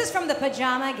try. This is from the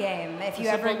Pajama Game, if you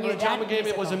ever knew that. Pajama Game. It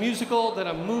musical. was a musical, then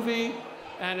a movie,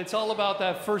 and it's all about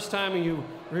that first time when you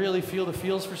really feel the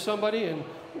feels for somebody and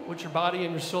what your body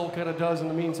and your soul kind of does in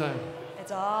the meantime.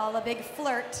 It's all a big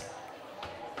flirt.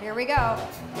 Here we go.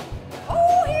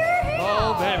 Oh, here he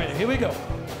Oh, goes. baby, here we go.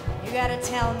 You got to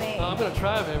tell me. I'm gonna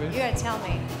try, baby. You got to tell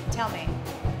me. Tell me.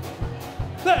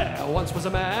 There once was a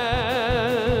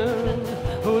man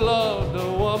who loved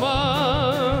a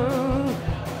woman.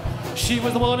 She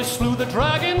was the one who slew the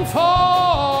dragon for.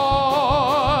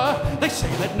 They say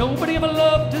that nobody ever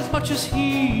loved as much as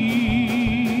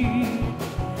he.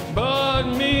 But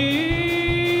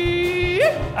me,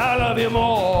 I love you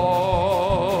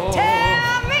more.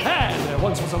 Tell me. And there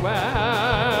once was a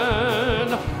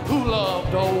man who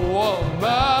loved a woman.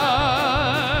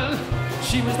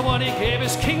 She was the one he gave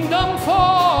his kingdom for.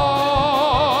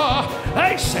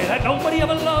 They say that nobody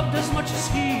ever loved as much as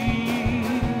he.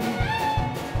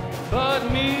 But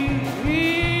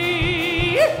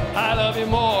me, I love you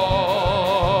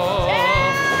more.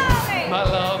 My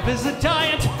love is a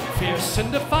giant, fierce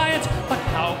and defiant, but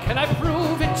how can I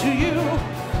prove it to you?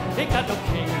 Ain't got no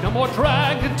kingdom or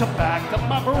dragon to back up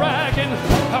my bragging.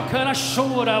 How can I show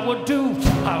what I would do?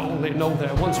 I only know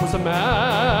there once was a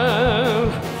man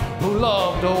who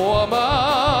loved a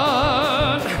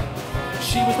woman.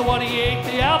 She was the one he ate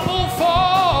the apple for.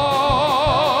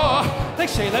 They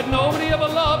say that nobody ever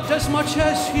loved as much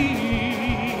as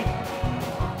he.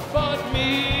 But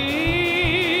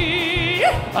me,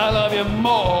 I love you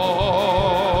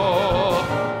more.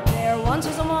 There once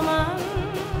was a woman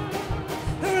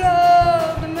who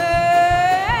loved a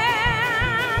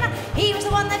man. He was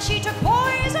the one that she took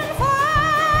poison for.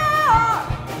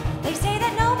 They say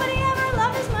that nobody ever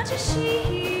loved as much as she.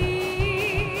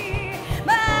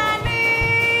 But me,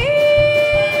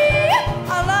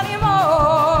 I love you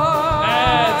more.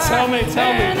 Tell me.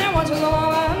 And there once was a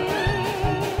woman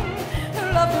who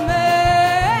loved a man.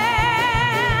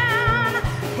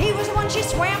 He was the one she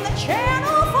swam the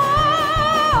channel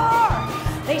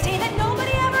for. They say that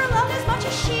nobody ever loved as much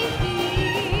as she.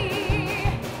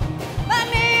 But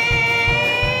me,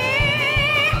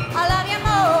 I love you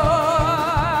more.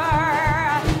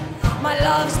 My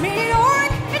love's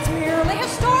meteoric, it's merely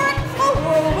historic. A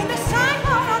whirlwind, a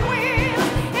cyclone on wheels.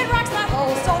 It rocks my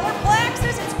whole solar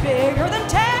plexus, it's bigger than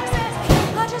Texas.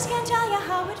 I just can't tell you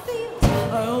how it feels.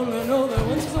 I only know there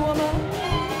once was a woman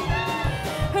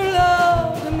who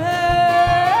loved a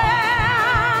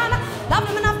man. Loved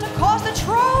him enough to cause the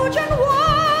Trojan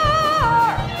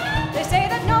War. They say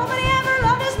that nobody ever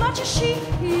loved as much as she.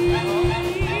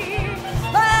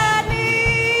 But me,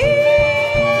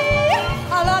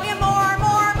 I love you more.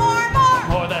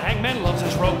 More than a hangman loves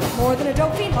his rope. More than a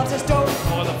dope fiend loves his dope.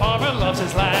 More than a farmer loves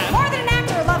his land. More than an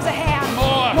actor loves a hand.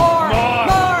 More.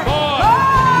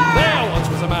 There once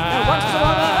was a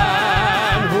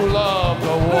man who loved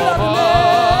a woman.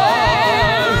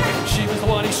 She was the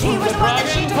one he slew the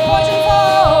dragon for.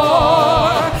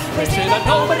 They say that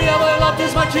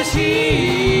much as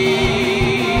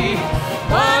he.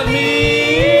 But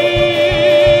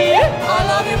me, I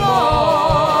love you more.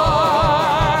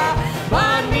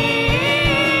 But me,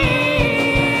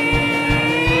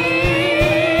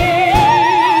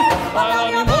 I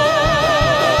love you more.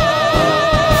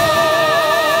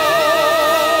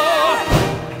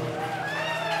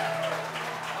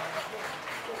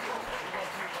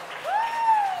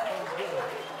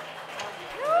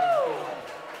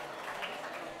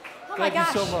 Oh my Thank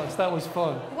you so gosh. much. That was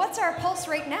fun. What's our pulse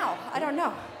rate now? I don't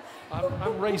know.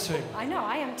 I'm racing. I know,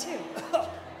 I am too.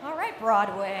 All right,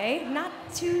 Broadway. Not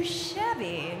too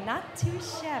shabby. Not too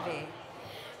shabby.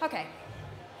 Okay.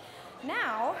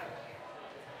 Now,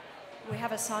 we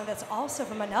have a song that's also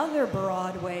from another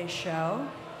Broadway show,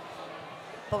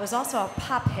 but was also a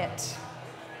pop hit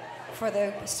for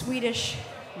the Swedish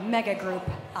mega group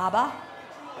ABBA.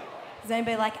 Does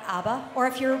anybody like ABBA? Or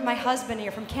if you're my husband and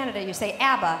you're from Canada, you say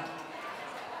ABBA.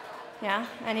 Yeah?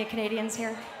 Any Canadians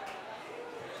here?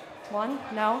 One?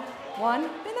 No? One?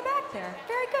 In the back there.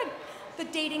 Very good. The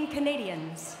Dating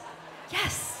Canadians.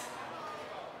 Yes.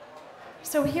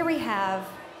 So here we have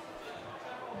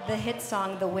the hit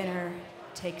song, The Winner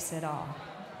Takes It All.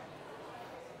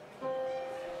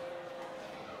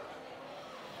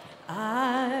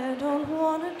 I don't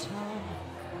want to talk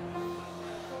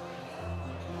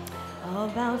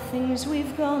about things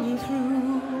we've gone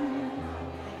through,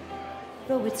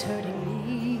 though it's hurting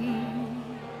me.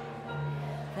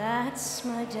 That's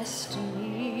my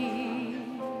destiny.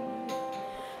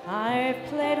 I've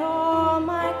played all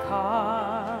my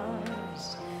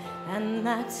cards, and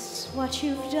that's what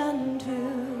you've done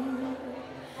too.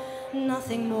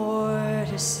 Nothing more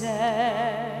to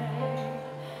say,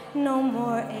 no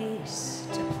more ace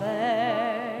to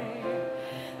play.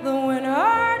 The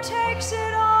winner takes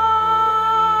it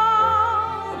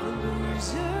all, the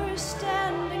loser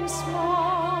standing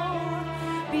small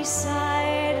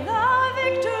beside the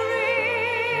victory.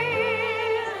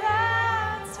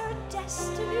 That's her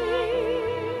destiny.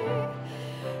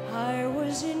 I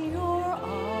was in your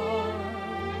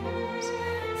arms,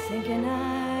 thinking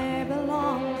I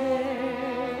belonged there.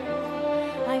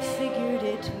 I figured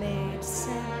it made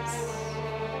sense,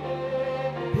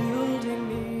 building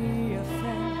me a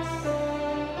fence,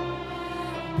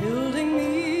 building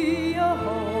me a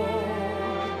home,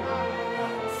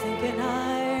 thinking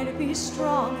I'd be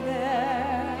strong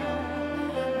there,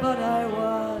 but I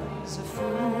was a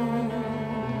fool,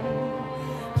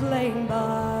 playing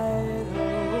by the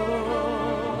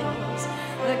rules.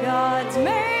 The gods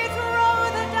may throw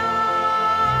the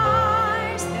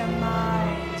dice, their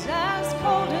minds as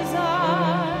cold as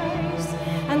ice,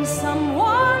 and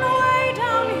someone way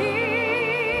down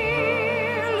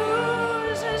here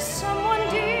loses someone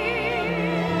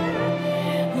dear.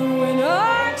 The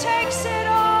winner takes it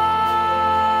all,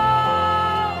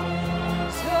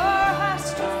 loser has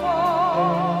to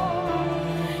fall.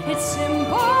 It's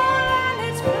simple and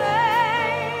it's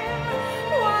plain.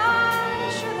 Why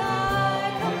should I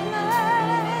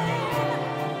complain?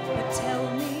 But tell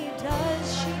me, does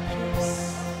she kiss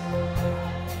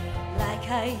like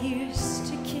I used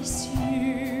to kiss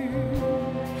you?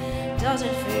 Does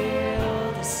it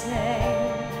feel the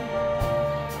same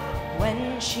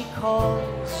when she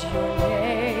calls your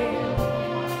name?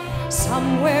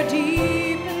 Somewhere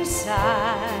deep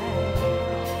inside,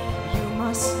 you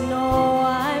must know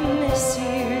I miss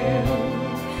you.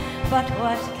 But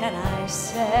what can I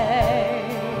say?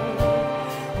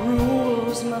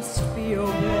 Rules must be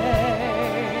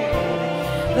obeyed.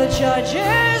 The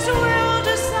judges will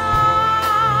decide.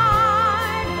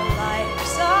 The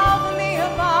likes of me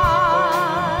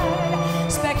abide.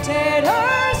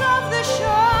 Spectators of the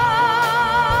show,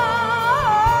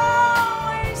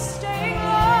 always staying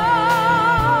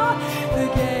low. The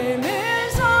game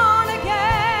is on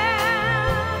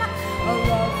again. A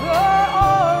lover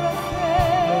or a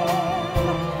friend,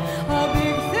 a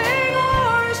big thing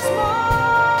or a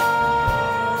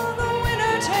small, the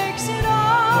winner takes it all.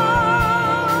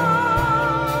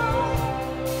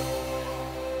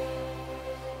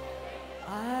 I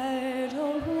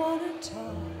don't want to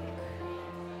talk,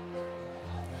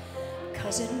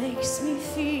 'cause it makes me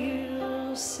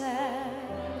feel sad,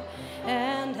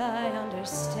 and I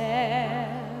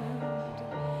understand.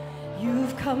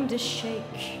 You've come to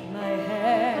shake my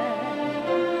hand.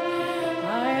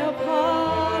 I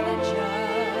apologize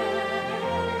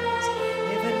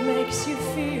if it makes you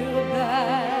feel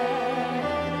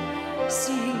bad.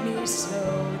 See me so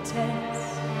tense,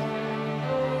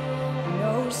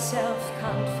 no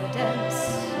self-confidence.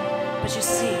 But you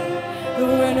see, the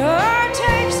winner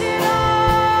takes it all.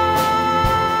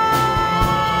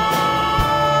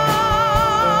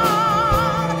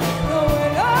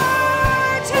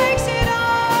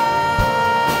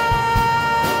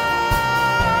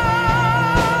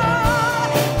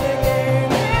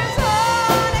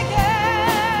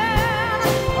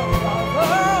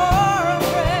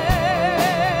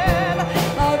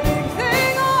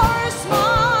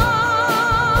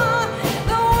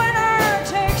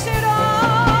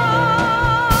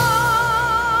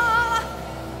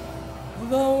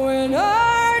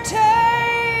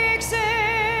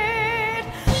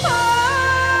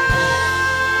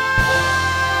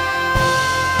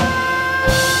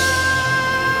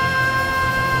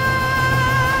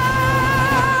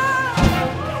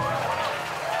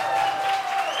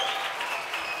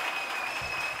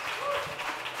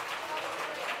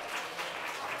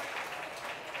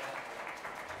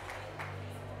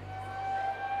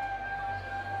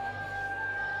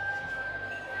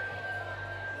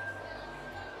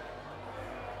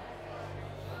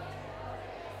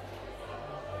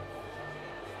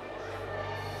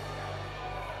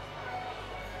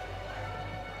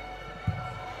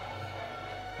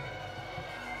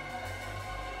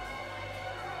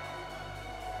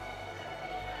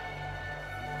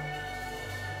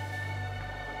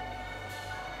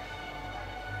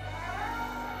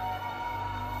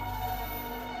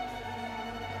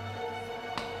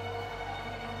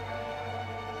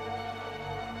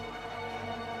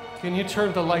 Can you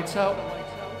turn the lights out?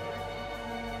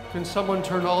 Can someone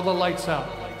turn all the lights out?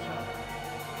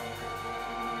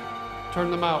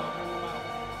 Turn them out.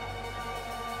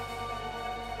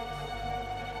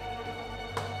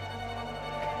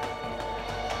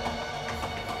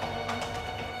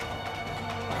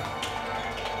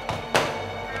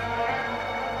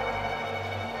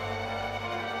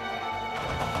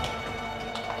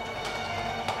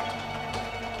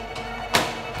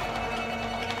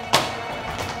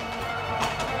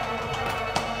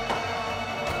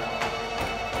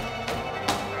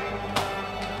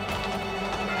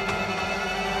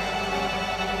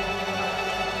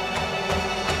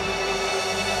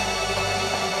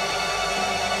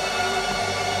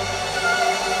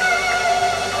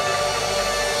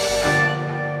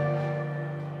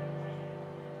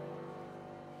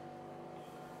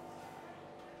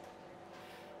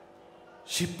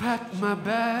 She packed my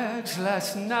bags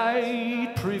last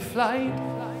night, pre-flight.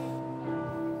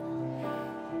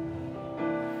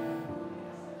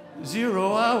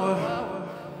 0 hour,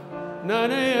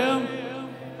 9 a.m.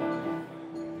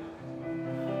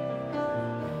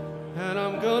 And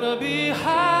I'm gonna be high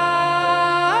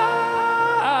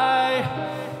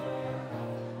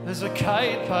as a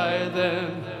kite by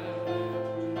then.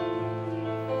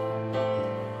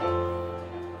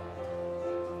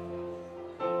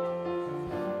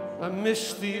 I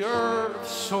miss the earth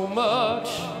so much.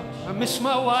 I miss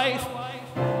my wife.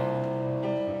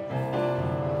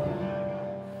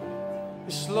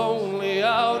 It's lonely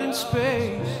out in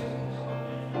space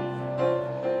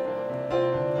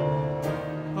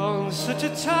on such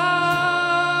a timeless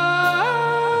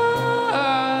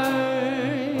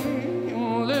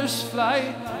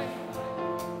flight.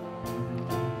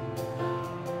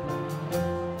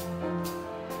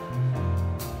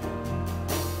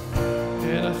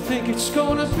 And I think it's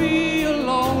gonna be a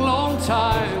long, long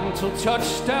time till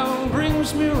touchdown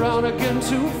brings me around again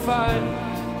to find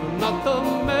I'm not the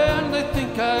man they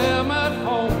think I am at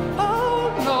home.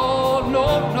 Oh no,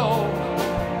 no, no,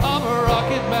 I'm a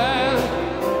rocket man.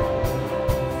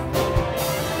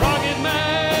 Rocket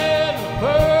man,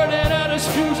 burning at his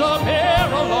fuse up here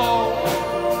alone.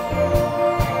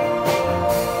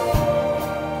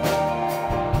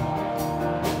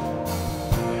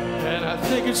 And I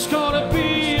think it's gonna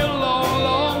be a long,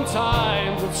 long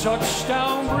time till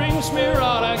touchdown brings me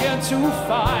around again to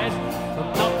find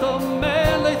I'm not the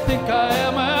man they think I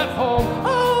am at home.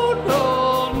 Oh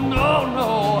no, no,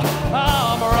 no,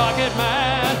 I'm a rocket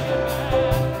man.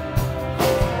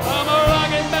 I'm a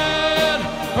rocket man,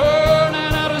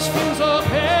 burning out his fuse up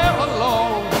here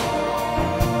alone.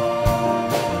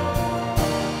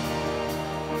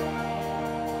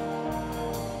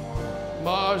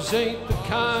 Mars ain't the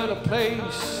kind of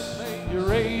place you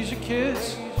raise your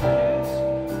kids.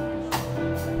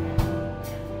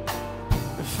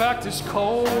 In fact, it's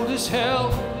cold as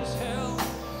hell,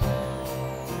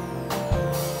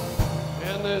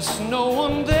 and there's no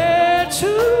one there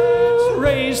to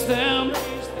raise them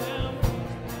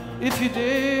if you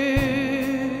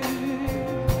did.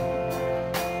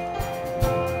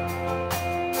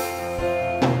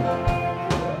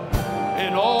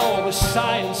 And all the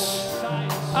science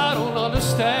I don't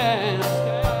understand.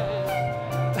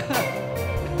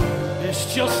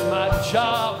 It's just my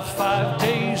job 5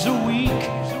 days a week.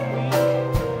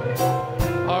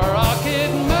 A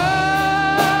rocket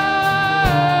man,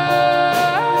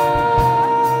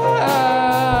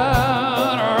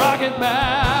 a rocket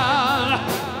man.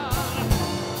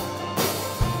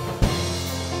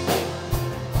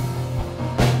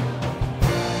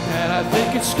 And I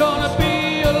think it's gonna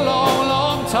be a long,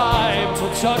 long time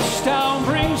till touchdown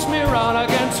brings me around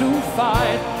again to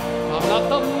fight I'm not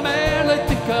the man they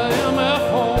think I am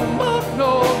at home. Oh,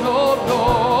 no, no,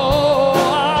 no,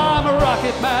 I'm a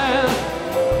rocket man.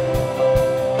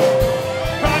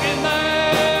 Rocket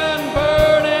man,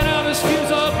 burning out his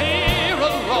fuse up here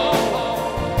alone.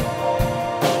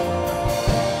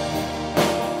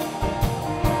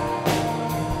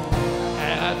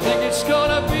 And I think it's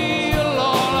gonna be a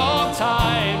long, long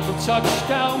time till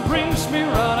touchdown brings me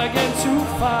around again to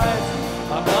fight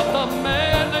I'm not the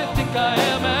man they think I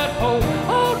am at home.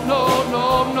 Oh no,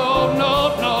 no, no,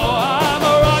 no, no, I'm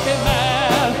a rocket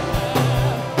man.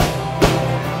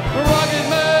 A rocket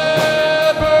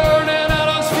man, burning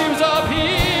out his fuse up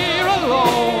here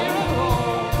alone.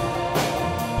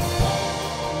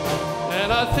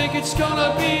 And I think it's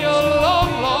gonna be a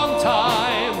long, long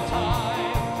time.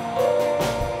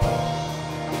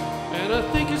 And I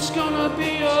think it's gonna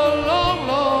be a long,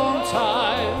 long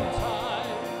time.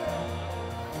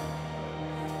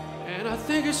 And I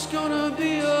think it's gonna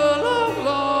be a long,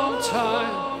 long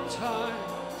time.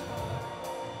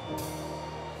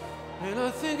 And I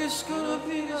think it's gonna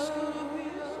be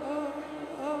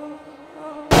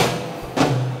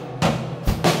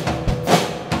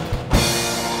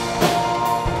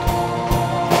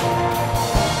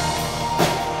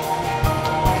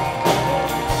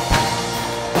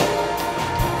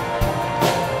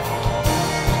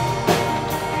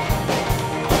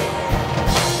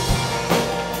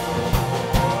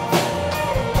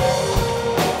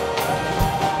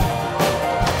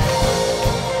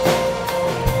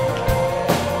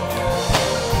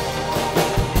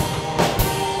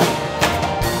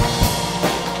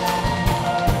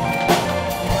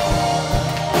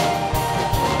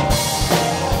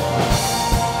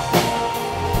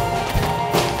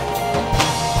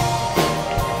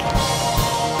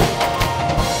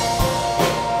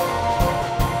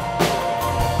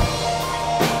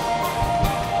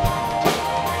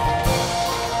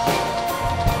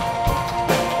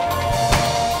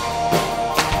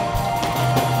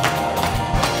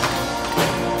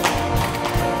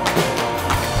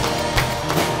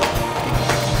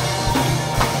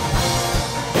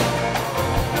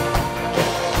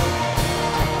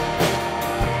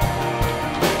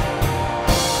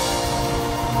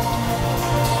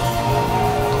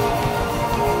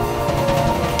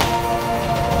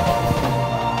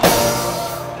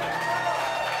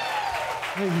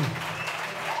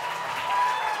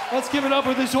Let's give it up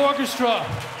for this orchestra.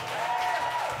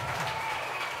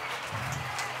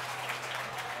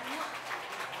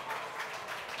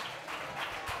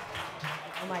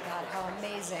 Oh my God, how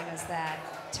amazing is that?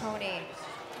 Tony,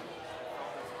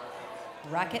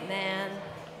 Rocket Man,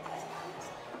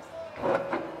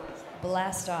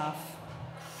 blast off.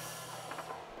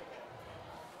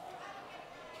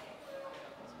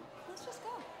 Let's just go.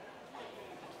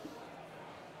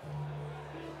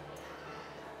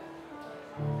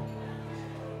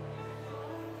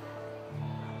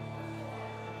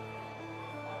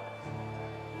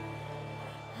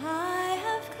 I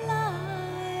have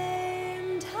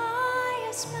climbed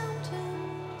highest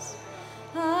mountains.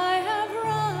 I have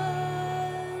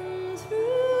run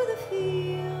through the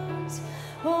fields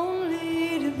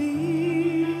only to be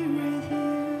with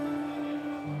you.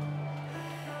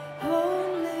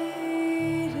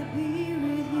 Only to be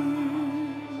with you.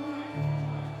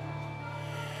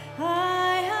 I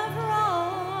have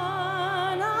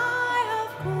run, I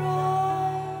have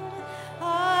crawled,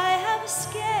 I have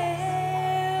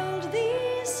scaled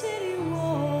these city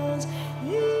walls,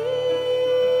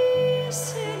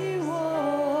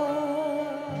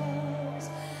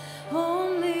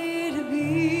 only to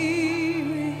be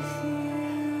with you.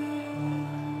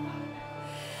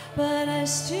 But I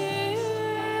still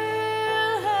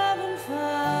haven't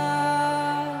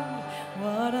found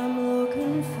what I'm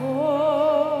looking for.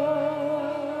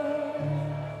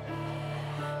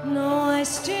 No, I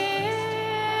still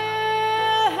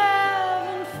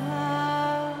haven't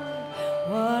found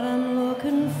what I'm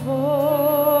looking for.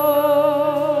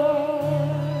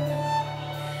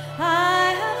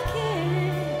 I have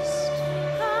kissed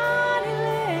honey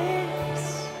lips,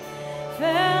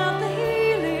 felt the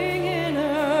healing in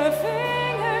her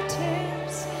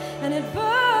fingertips, and it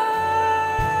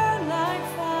burned like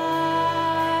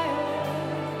fire.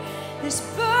 This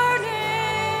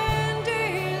burning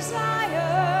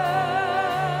desire.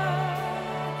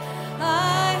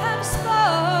 I have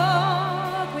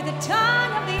spoke with the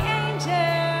tongue of the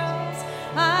angels.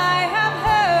 I have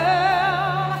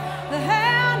held the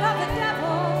hand of the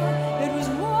devil. It was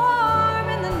warm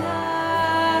in the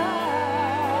night.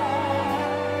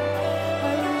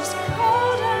 I was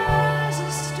cold as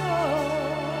a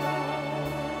stone,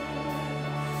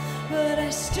 but I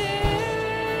still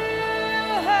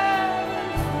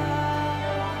haven't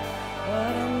found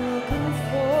what I'm looking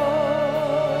for.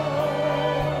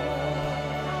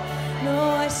 No,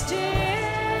 I still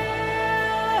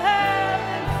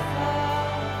haven't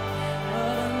found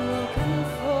what I'm looking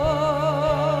for.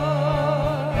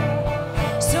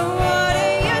 So what do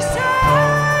you say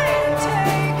to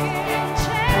taking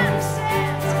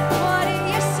chances? What do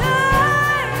you say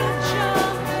to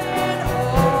jumping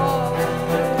over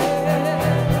it?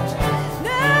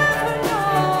 Never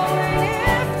knowing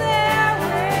if there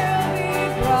will be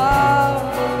ground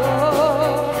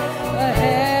below, a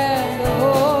hand to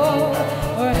hold,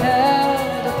 or heaven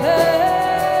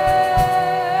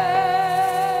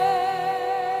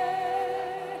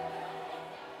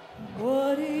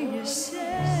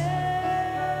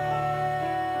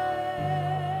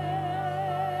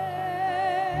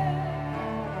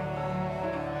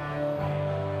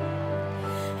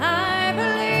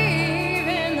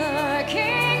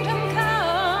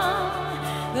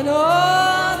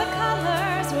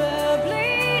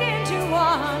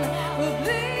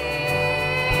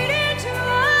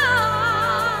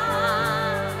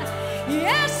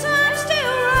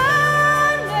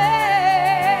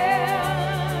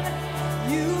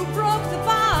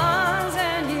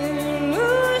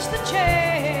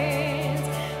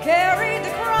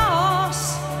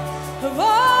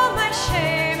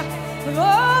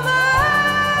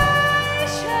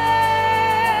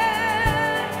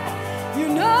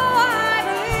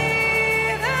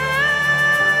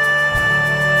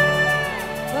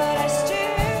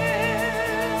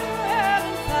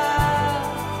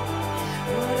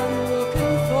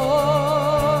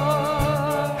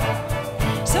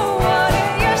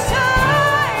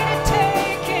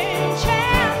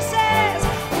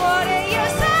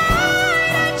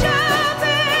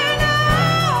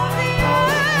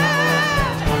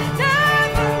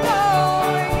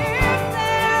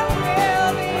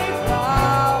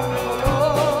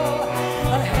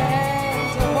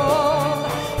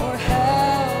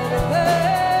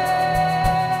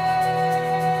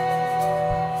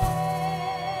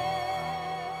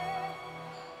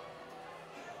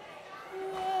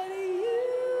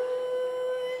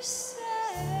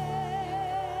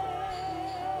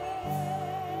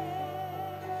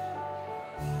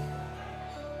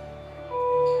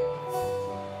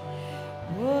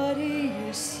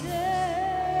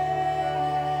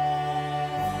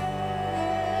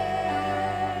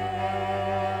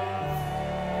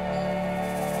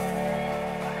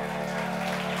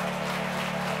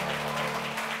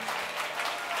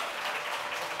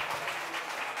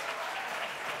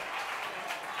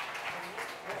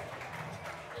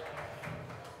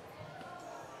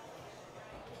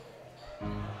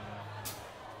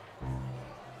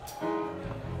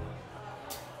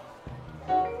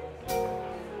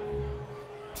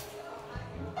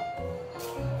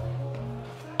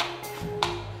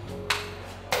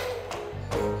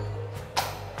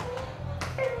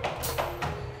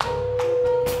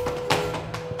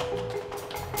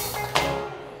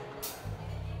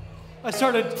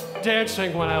started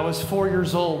dancing when I was 4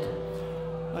 years old.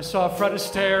 I saw Fred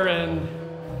Astaire and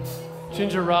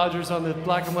Ginger Rogers on the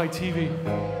black and white TV.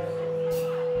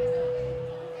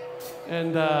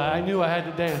 And I knew I had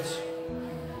to dance.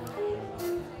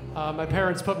 My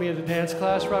parents put me into dance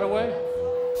class right away.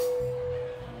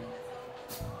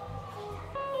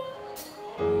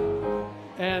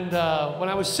 And when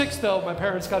I was 6, though, my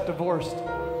parents got divorced.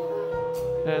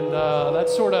 And that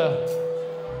sort of,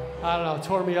 I don't know,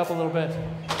 tore me up a little bit.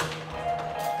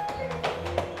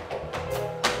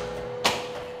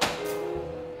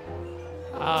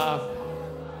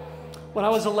 When I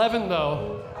was 11,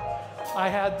 though, I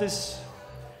had this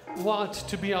want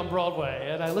to be on Broadway,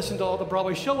 and I listened to all the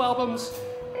Broadway show albums.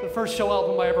 The first show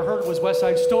album I ever heard was West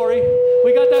Side Story.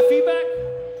 We got that feedback?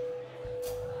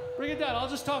 Bring it down. I'll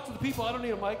just talk to the people. I don't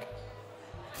need a mic.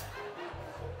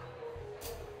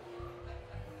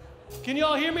 Can you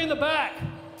all hear me in the back?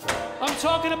 I'm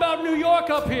talking about New York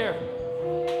up here.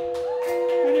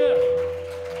 Yeah.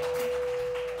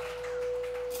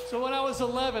 So when I was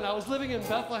 11, I was living in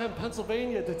Bethlehem,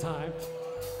 Pennsylvania at the time.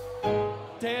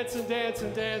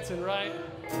 Dancing, right?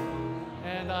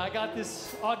 And I got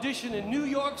this audition in New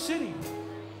York City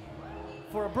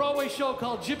for a Broadway show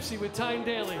called Gypsy with Tyne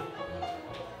Daly.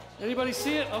 Anybody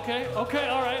see it? Okay,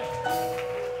 all right.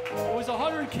 It was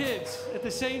 100 kids at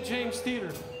the St. James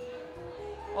Theater,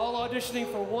 all auditioning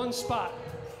for one spot.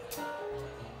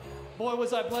 Boy,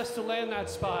 was I blessed to land that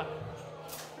spot.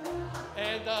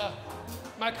 And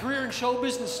my career in show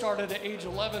business started at age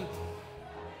 11.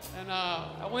 And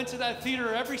I went to that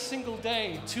theater every single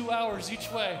day, 2 hours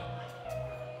each way,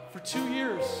 for 2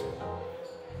 years.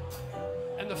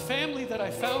 And the family that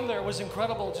I found there was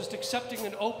incredible, just accepting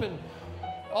and open.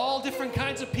 All different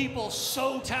kinds of people,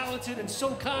 so talented and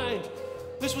so kind.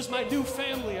 This was my new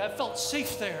family. I felt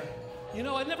safe there. You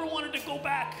know, I never wanted to go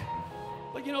back.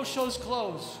 But you know, shows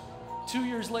close. 2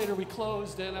 years later, we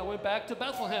closed, and I went back to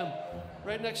Bethlehem,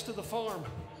 right next to the farm.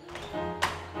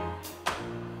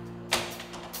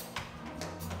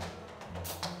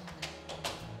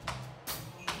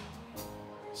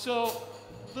 So,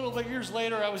 a little bit years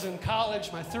later, I was in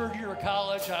college, my 3rd year of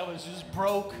college. I was just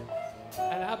broke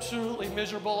and absolutely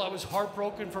miserable. I was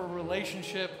heartbroken for a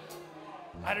relationship.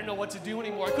 I didn't know what to do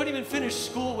anymore. I couldn't even finish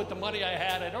school with the money I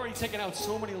had. I'd already taken out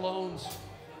so many loans.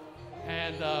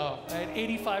 And I had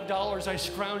 $85 I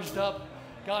scrounged up,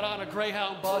 got on a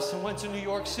Greyhound bus and went to New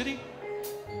York City.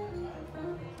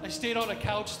 I stayed on a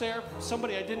couch there,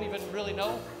 somebody I didn't even really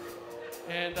know,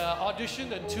 and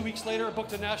auditioned, and 2 weeks later I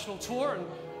booked a national tour, and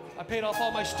I paid off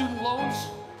all my student loans.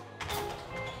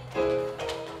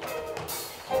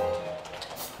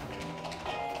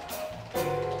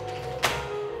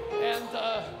 And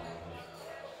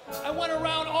I went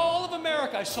around all of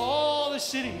America. I saw all the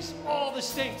cities, all the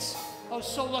states. I was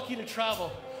so lucky to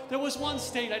travel. There was one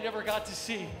state I never got to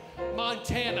see,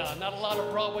 Montana. Not a lot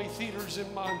of Broadway theaters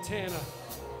in Montana.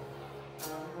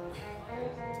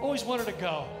 Always wanted to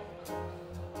go.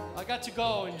 I got to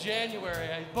go in January.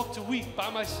 I booked a week by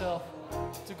myself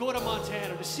to go to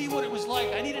Montana to see what it was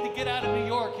like. I needed to get out of New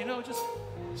York, you know, just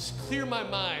clear my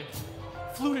mind.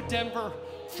 Flew to Denver,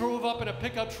 drove up in a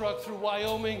pickup truck through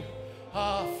Wyoming,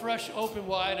 fresh, open,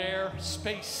 wide air,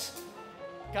 space.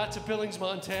 Got to Billings,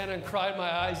 Montana, and cried my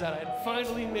eyes out. I had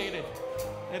finally made it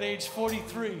at age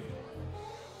 43.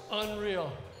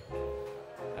 Unreal.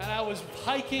 And I was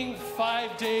hiking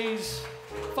 5 days.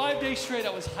 5 days straight,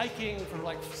 I was hiking for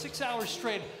like 6 hours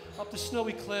straight up the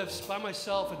snowy cliffs by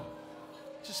myself, and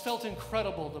just felt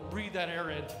incredible to breathe that air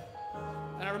in.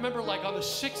 And I remember, like, on the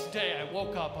 6th day, I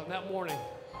woke up on that morning,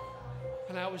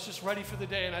 and I was just ready for the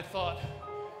day, and I thought,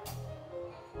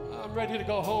 I'm ready to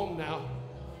go home now.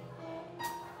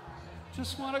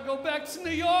 Just want to go back to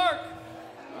New York.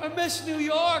 I miss New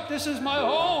York. This is my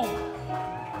home.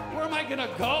 Where am I going to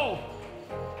go?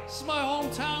 This is my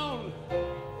hometown.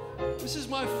 This is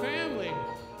my family.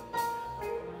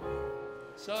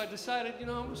 So I decided, you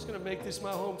know, I'm just going to make this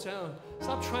my hometown.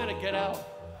 Stop trying to get out.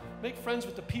 Make friends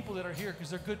with the people that are here, because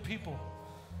they're good people.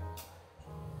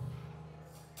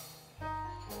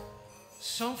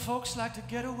 Some folks like to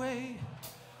get away,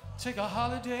 take a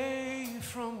holiday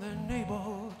from their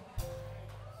neighborhood.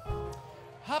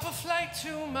 Hop a flight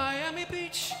to Miami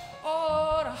Beach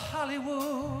or to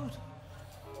Hollywood.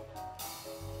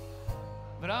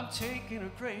 But I'm taking a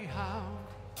Greyhound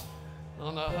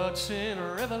on the Hudson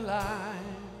River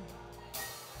line.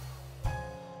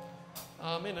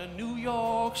 I'm in a New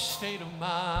York state of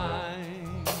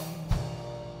mind.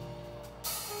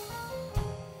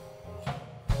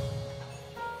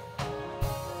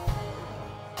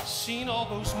 Seen all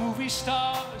those movie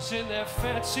stars in their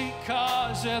fancy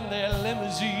cars and their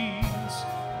limousines.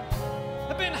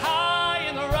 I've been high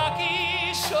in the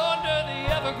Rockies under the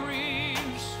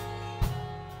evergreens,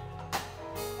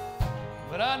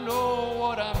 but I know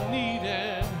what I'm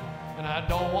needing, and I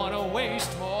don't want to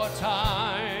waste more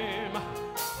time.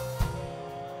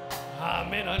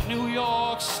 I'm in a New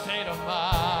York state of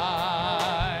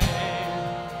mind.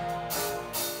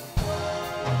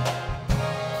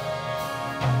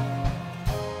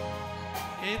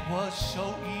 It was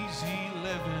so easy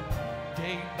living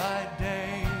day by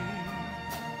day,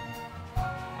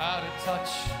 out of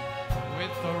touch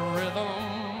with the rhythm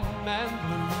and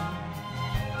blues.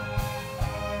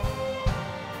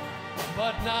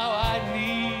 But now I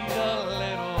need a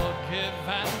little give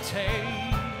and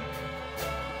take.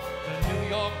 The New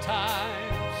York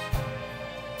Times,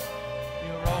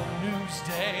 your own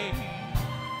Newsday,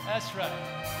 that's right,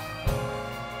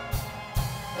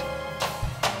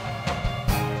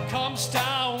 comes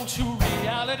down to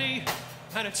reality,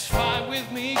 and it's fine with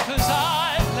me, 'cause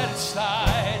I let it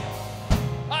slide.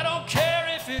 I don't care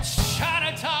if it's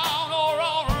Chinatown or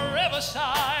on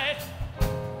Riverside.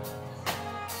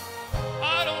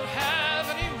 I don't have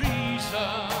any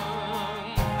reason,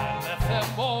 I left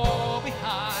them all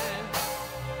behind.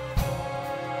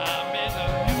 I'm in a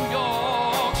New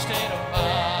York state of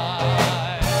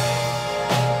mind.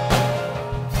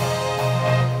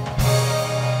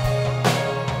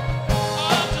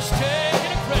 I'm just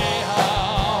taking a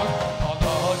Greyhound on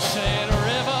the Hudson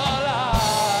River line,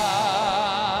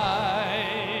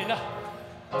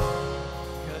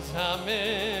 'cause I'm in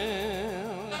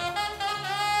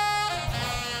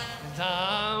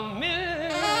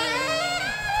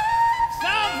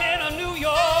a New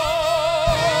York,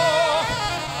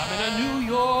 I'm in a New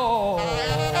York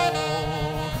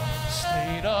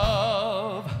state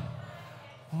of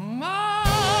mind.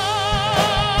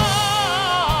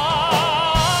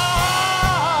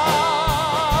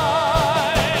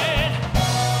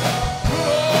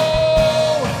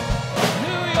 Oh,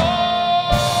 New York.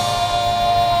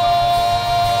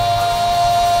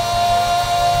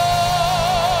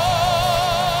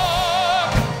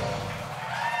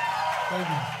 Thank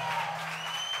you.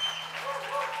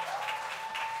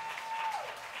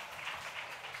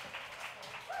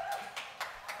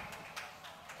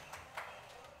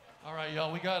 All right,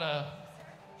 y'all, we got a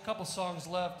couple songs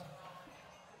left.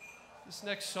 This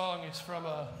next song is from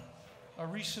a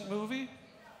recent movie.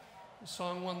 The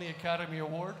song won the Academy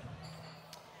Award.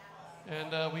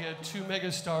 And we had two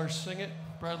megastars sing it,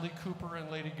 Bradley Cooper and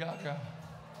Lady Gaga.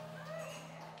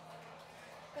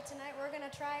 But tonight we're going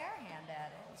to try our hand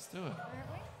at it. Let's do it.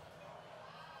 Aren't we?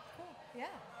 Cool. Yeah.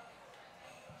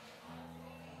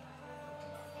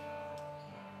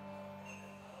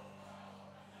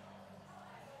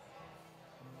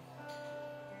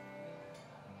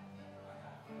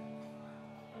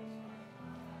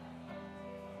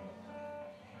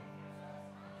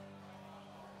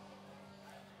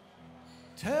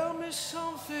 Tell me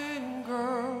something,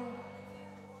 girl.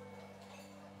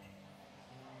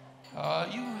 Are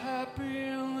you happy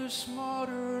in this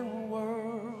modern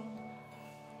world?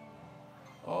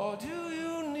 Or do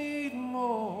you need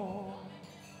more?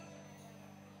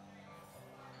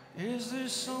 Is there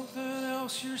something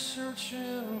else you're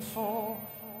searching for?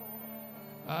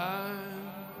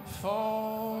 I'm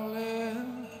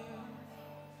falling.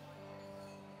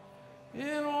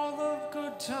 In all the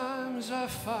good times I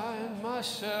find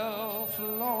myself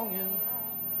longing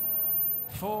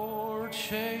for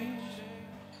change.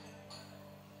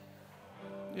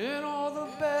 In all the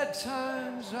bad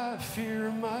times I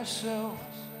fear myself.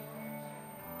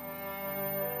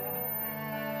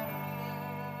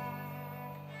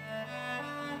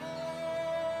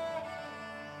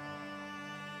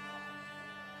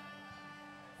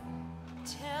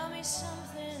 Tell me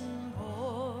something,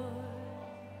 boy.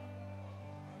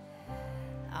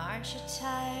 Aren't you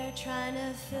tired trying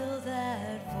to fill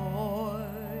that void?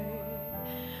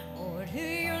 Or do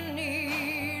you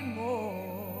need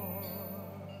more?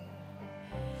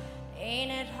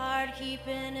 Ain't it hard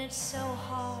keeping it so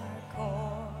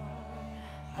hardcore?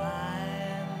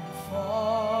 I'm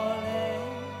falling.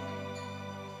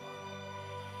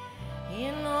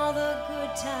 In all the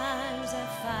good times I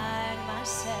find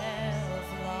myself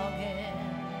longing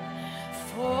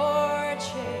for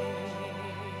change.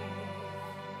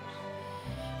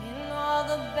 In all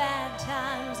the bad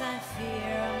times I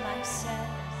fear myself.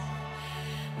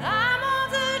 I'm on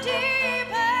the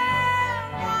deep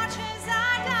end, watch as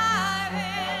I dive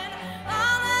in.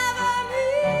 I'll never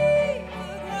meet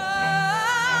the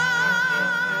ground.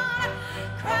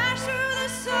 Crash through the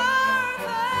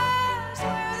surface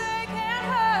where they can't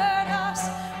hurt us.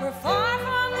 We're far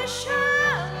from the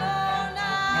shallow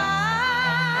now.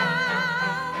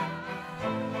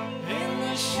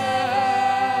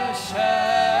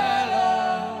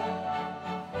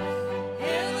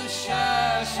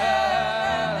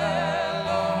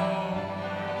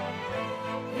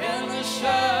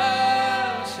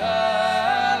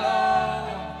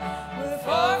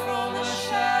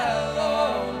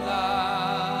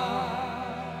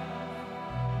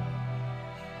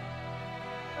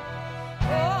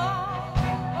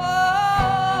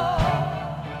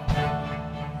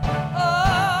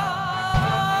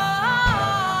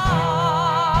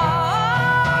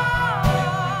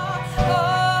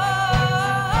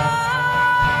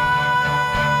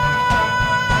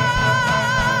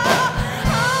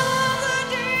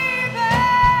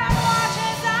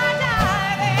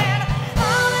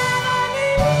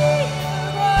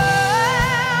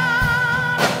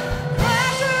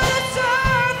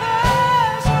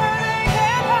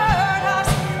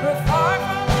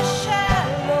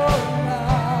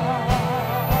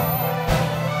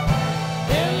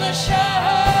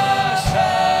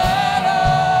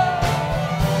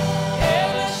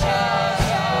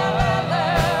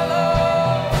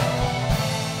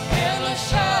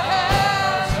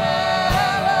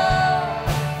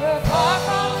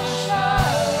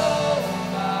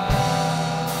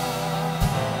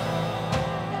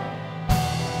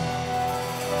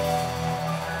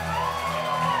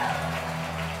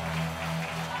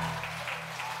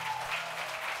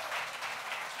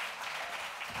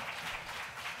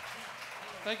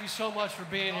 Thank you so much for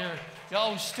being here.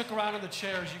 Y'all who stick around in the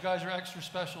chairs, you guys are extra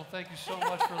special. Thank you so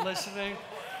much for listening.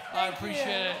 I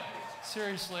appreciate it.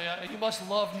 Seriously, you must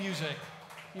love music.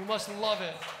 You must love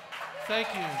it. Thank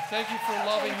you. Thank you for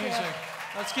loving music.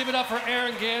 Let's give it up for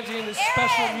Aaron Gandy and his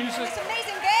special music. This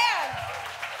amazing band.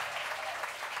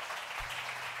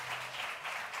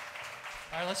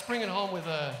 All right, let's bring it home with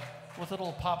a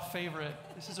little pop favorite.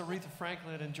 This is Aretha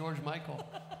Franklin and George Michael.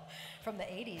 From the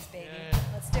 80s, baby. Yeah.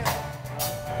 Let's do it.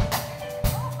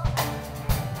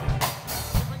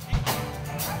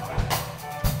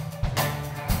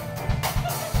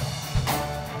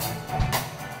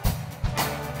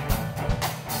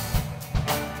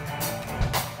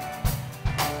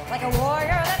 Like a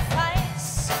warrior that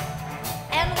fights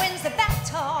and wins the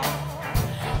battle,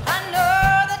 I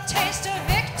know the taste of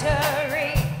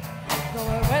victory. Though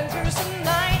I went through some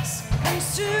nights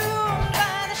consumed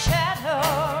by the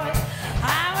shadows,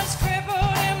 I was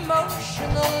crippled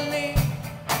emotionally.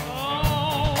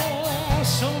 Oh,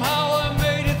 somehow I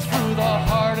made it through the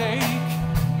heartache.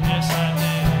 Yes, I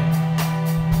did.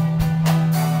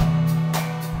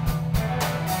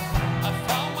 I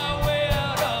found my way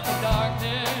out of the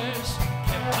darkness,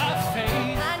 kept my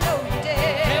faith. I know you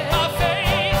did. Kept my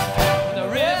faith. When the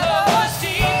river was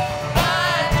deep, I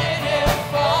didn't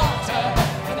falter.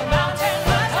 When the mountain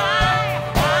was high,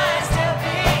 I still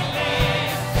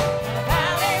believed. When the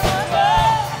valley was low,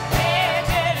 it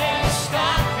didn't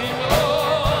stop me, no.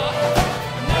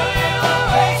 Knew you were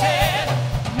waiting,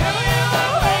 knew you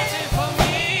were waiting for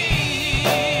me.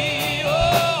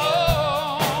 Oh,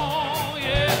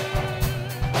 yeah.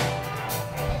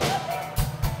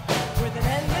 With an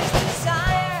endless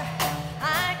desire,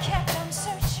 I kept on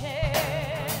searching.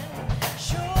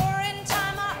 Sure, in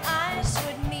time our eyes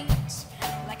would meet,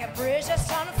 like a bridge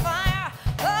that's on fire.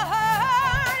 The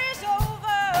heart is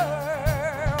over.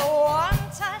 One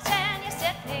touch and you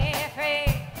set me free.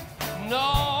 No,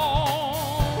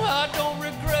 I don't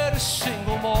regret a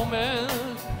single moment.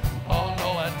 Oh, no,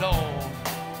 I don't.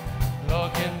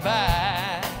 Looking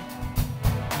back,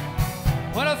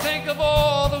 when I think of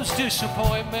all those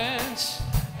disappointments,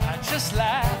 I just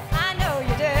laugh. I know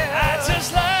you do. I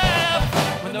just laugh.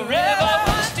 When the river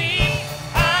was deep,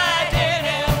 I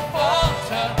didn't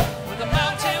falter. When the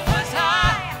mountain was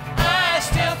high, I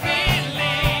still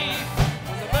believed.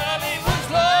 When the valley was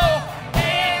low,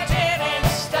 it didn't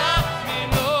stop me,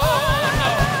 no,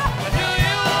 no. I knew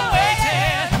you were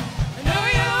waiting, I knew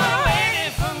you were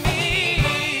waiting for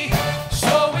me.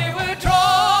 So we were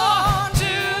drawn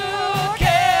together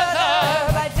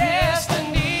by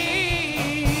destiny.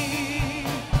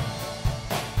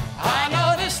 I know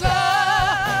this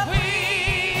love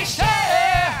we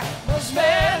share was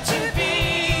meant to be.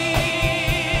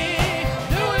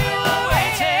 Knew you were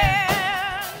waiting,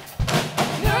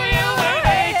 knew you were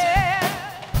waiting,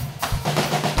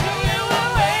 knew you were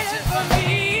waiting for me.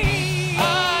 I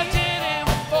didn't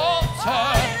falter,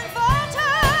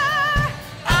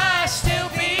 I still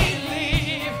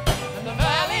believe. When the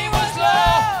valley was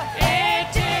low, it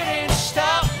didn't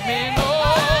stop me, no,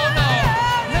 no.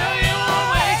 Knew you were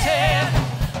waiting,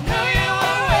 knew you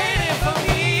were waiting for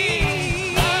me.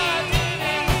 I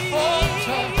didn't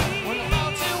falter. When the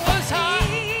mountain was high,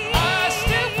 I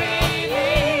still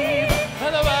believe.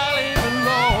 And the valley was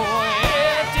low,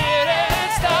 it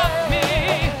didn't stop me.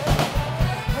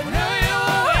 I knew you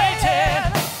were waiting,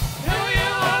 knew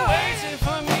you were waiting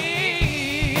for me.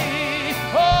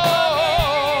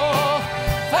 Oh,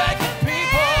 thank you,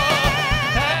 people.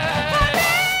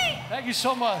 Thank you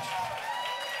so much.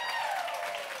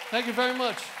 Thank you very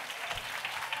much.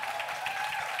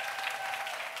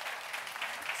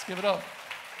 Let's give it up.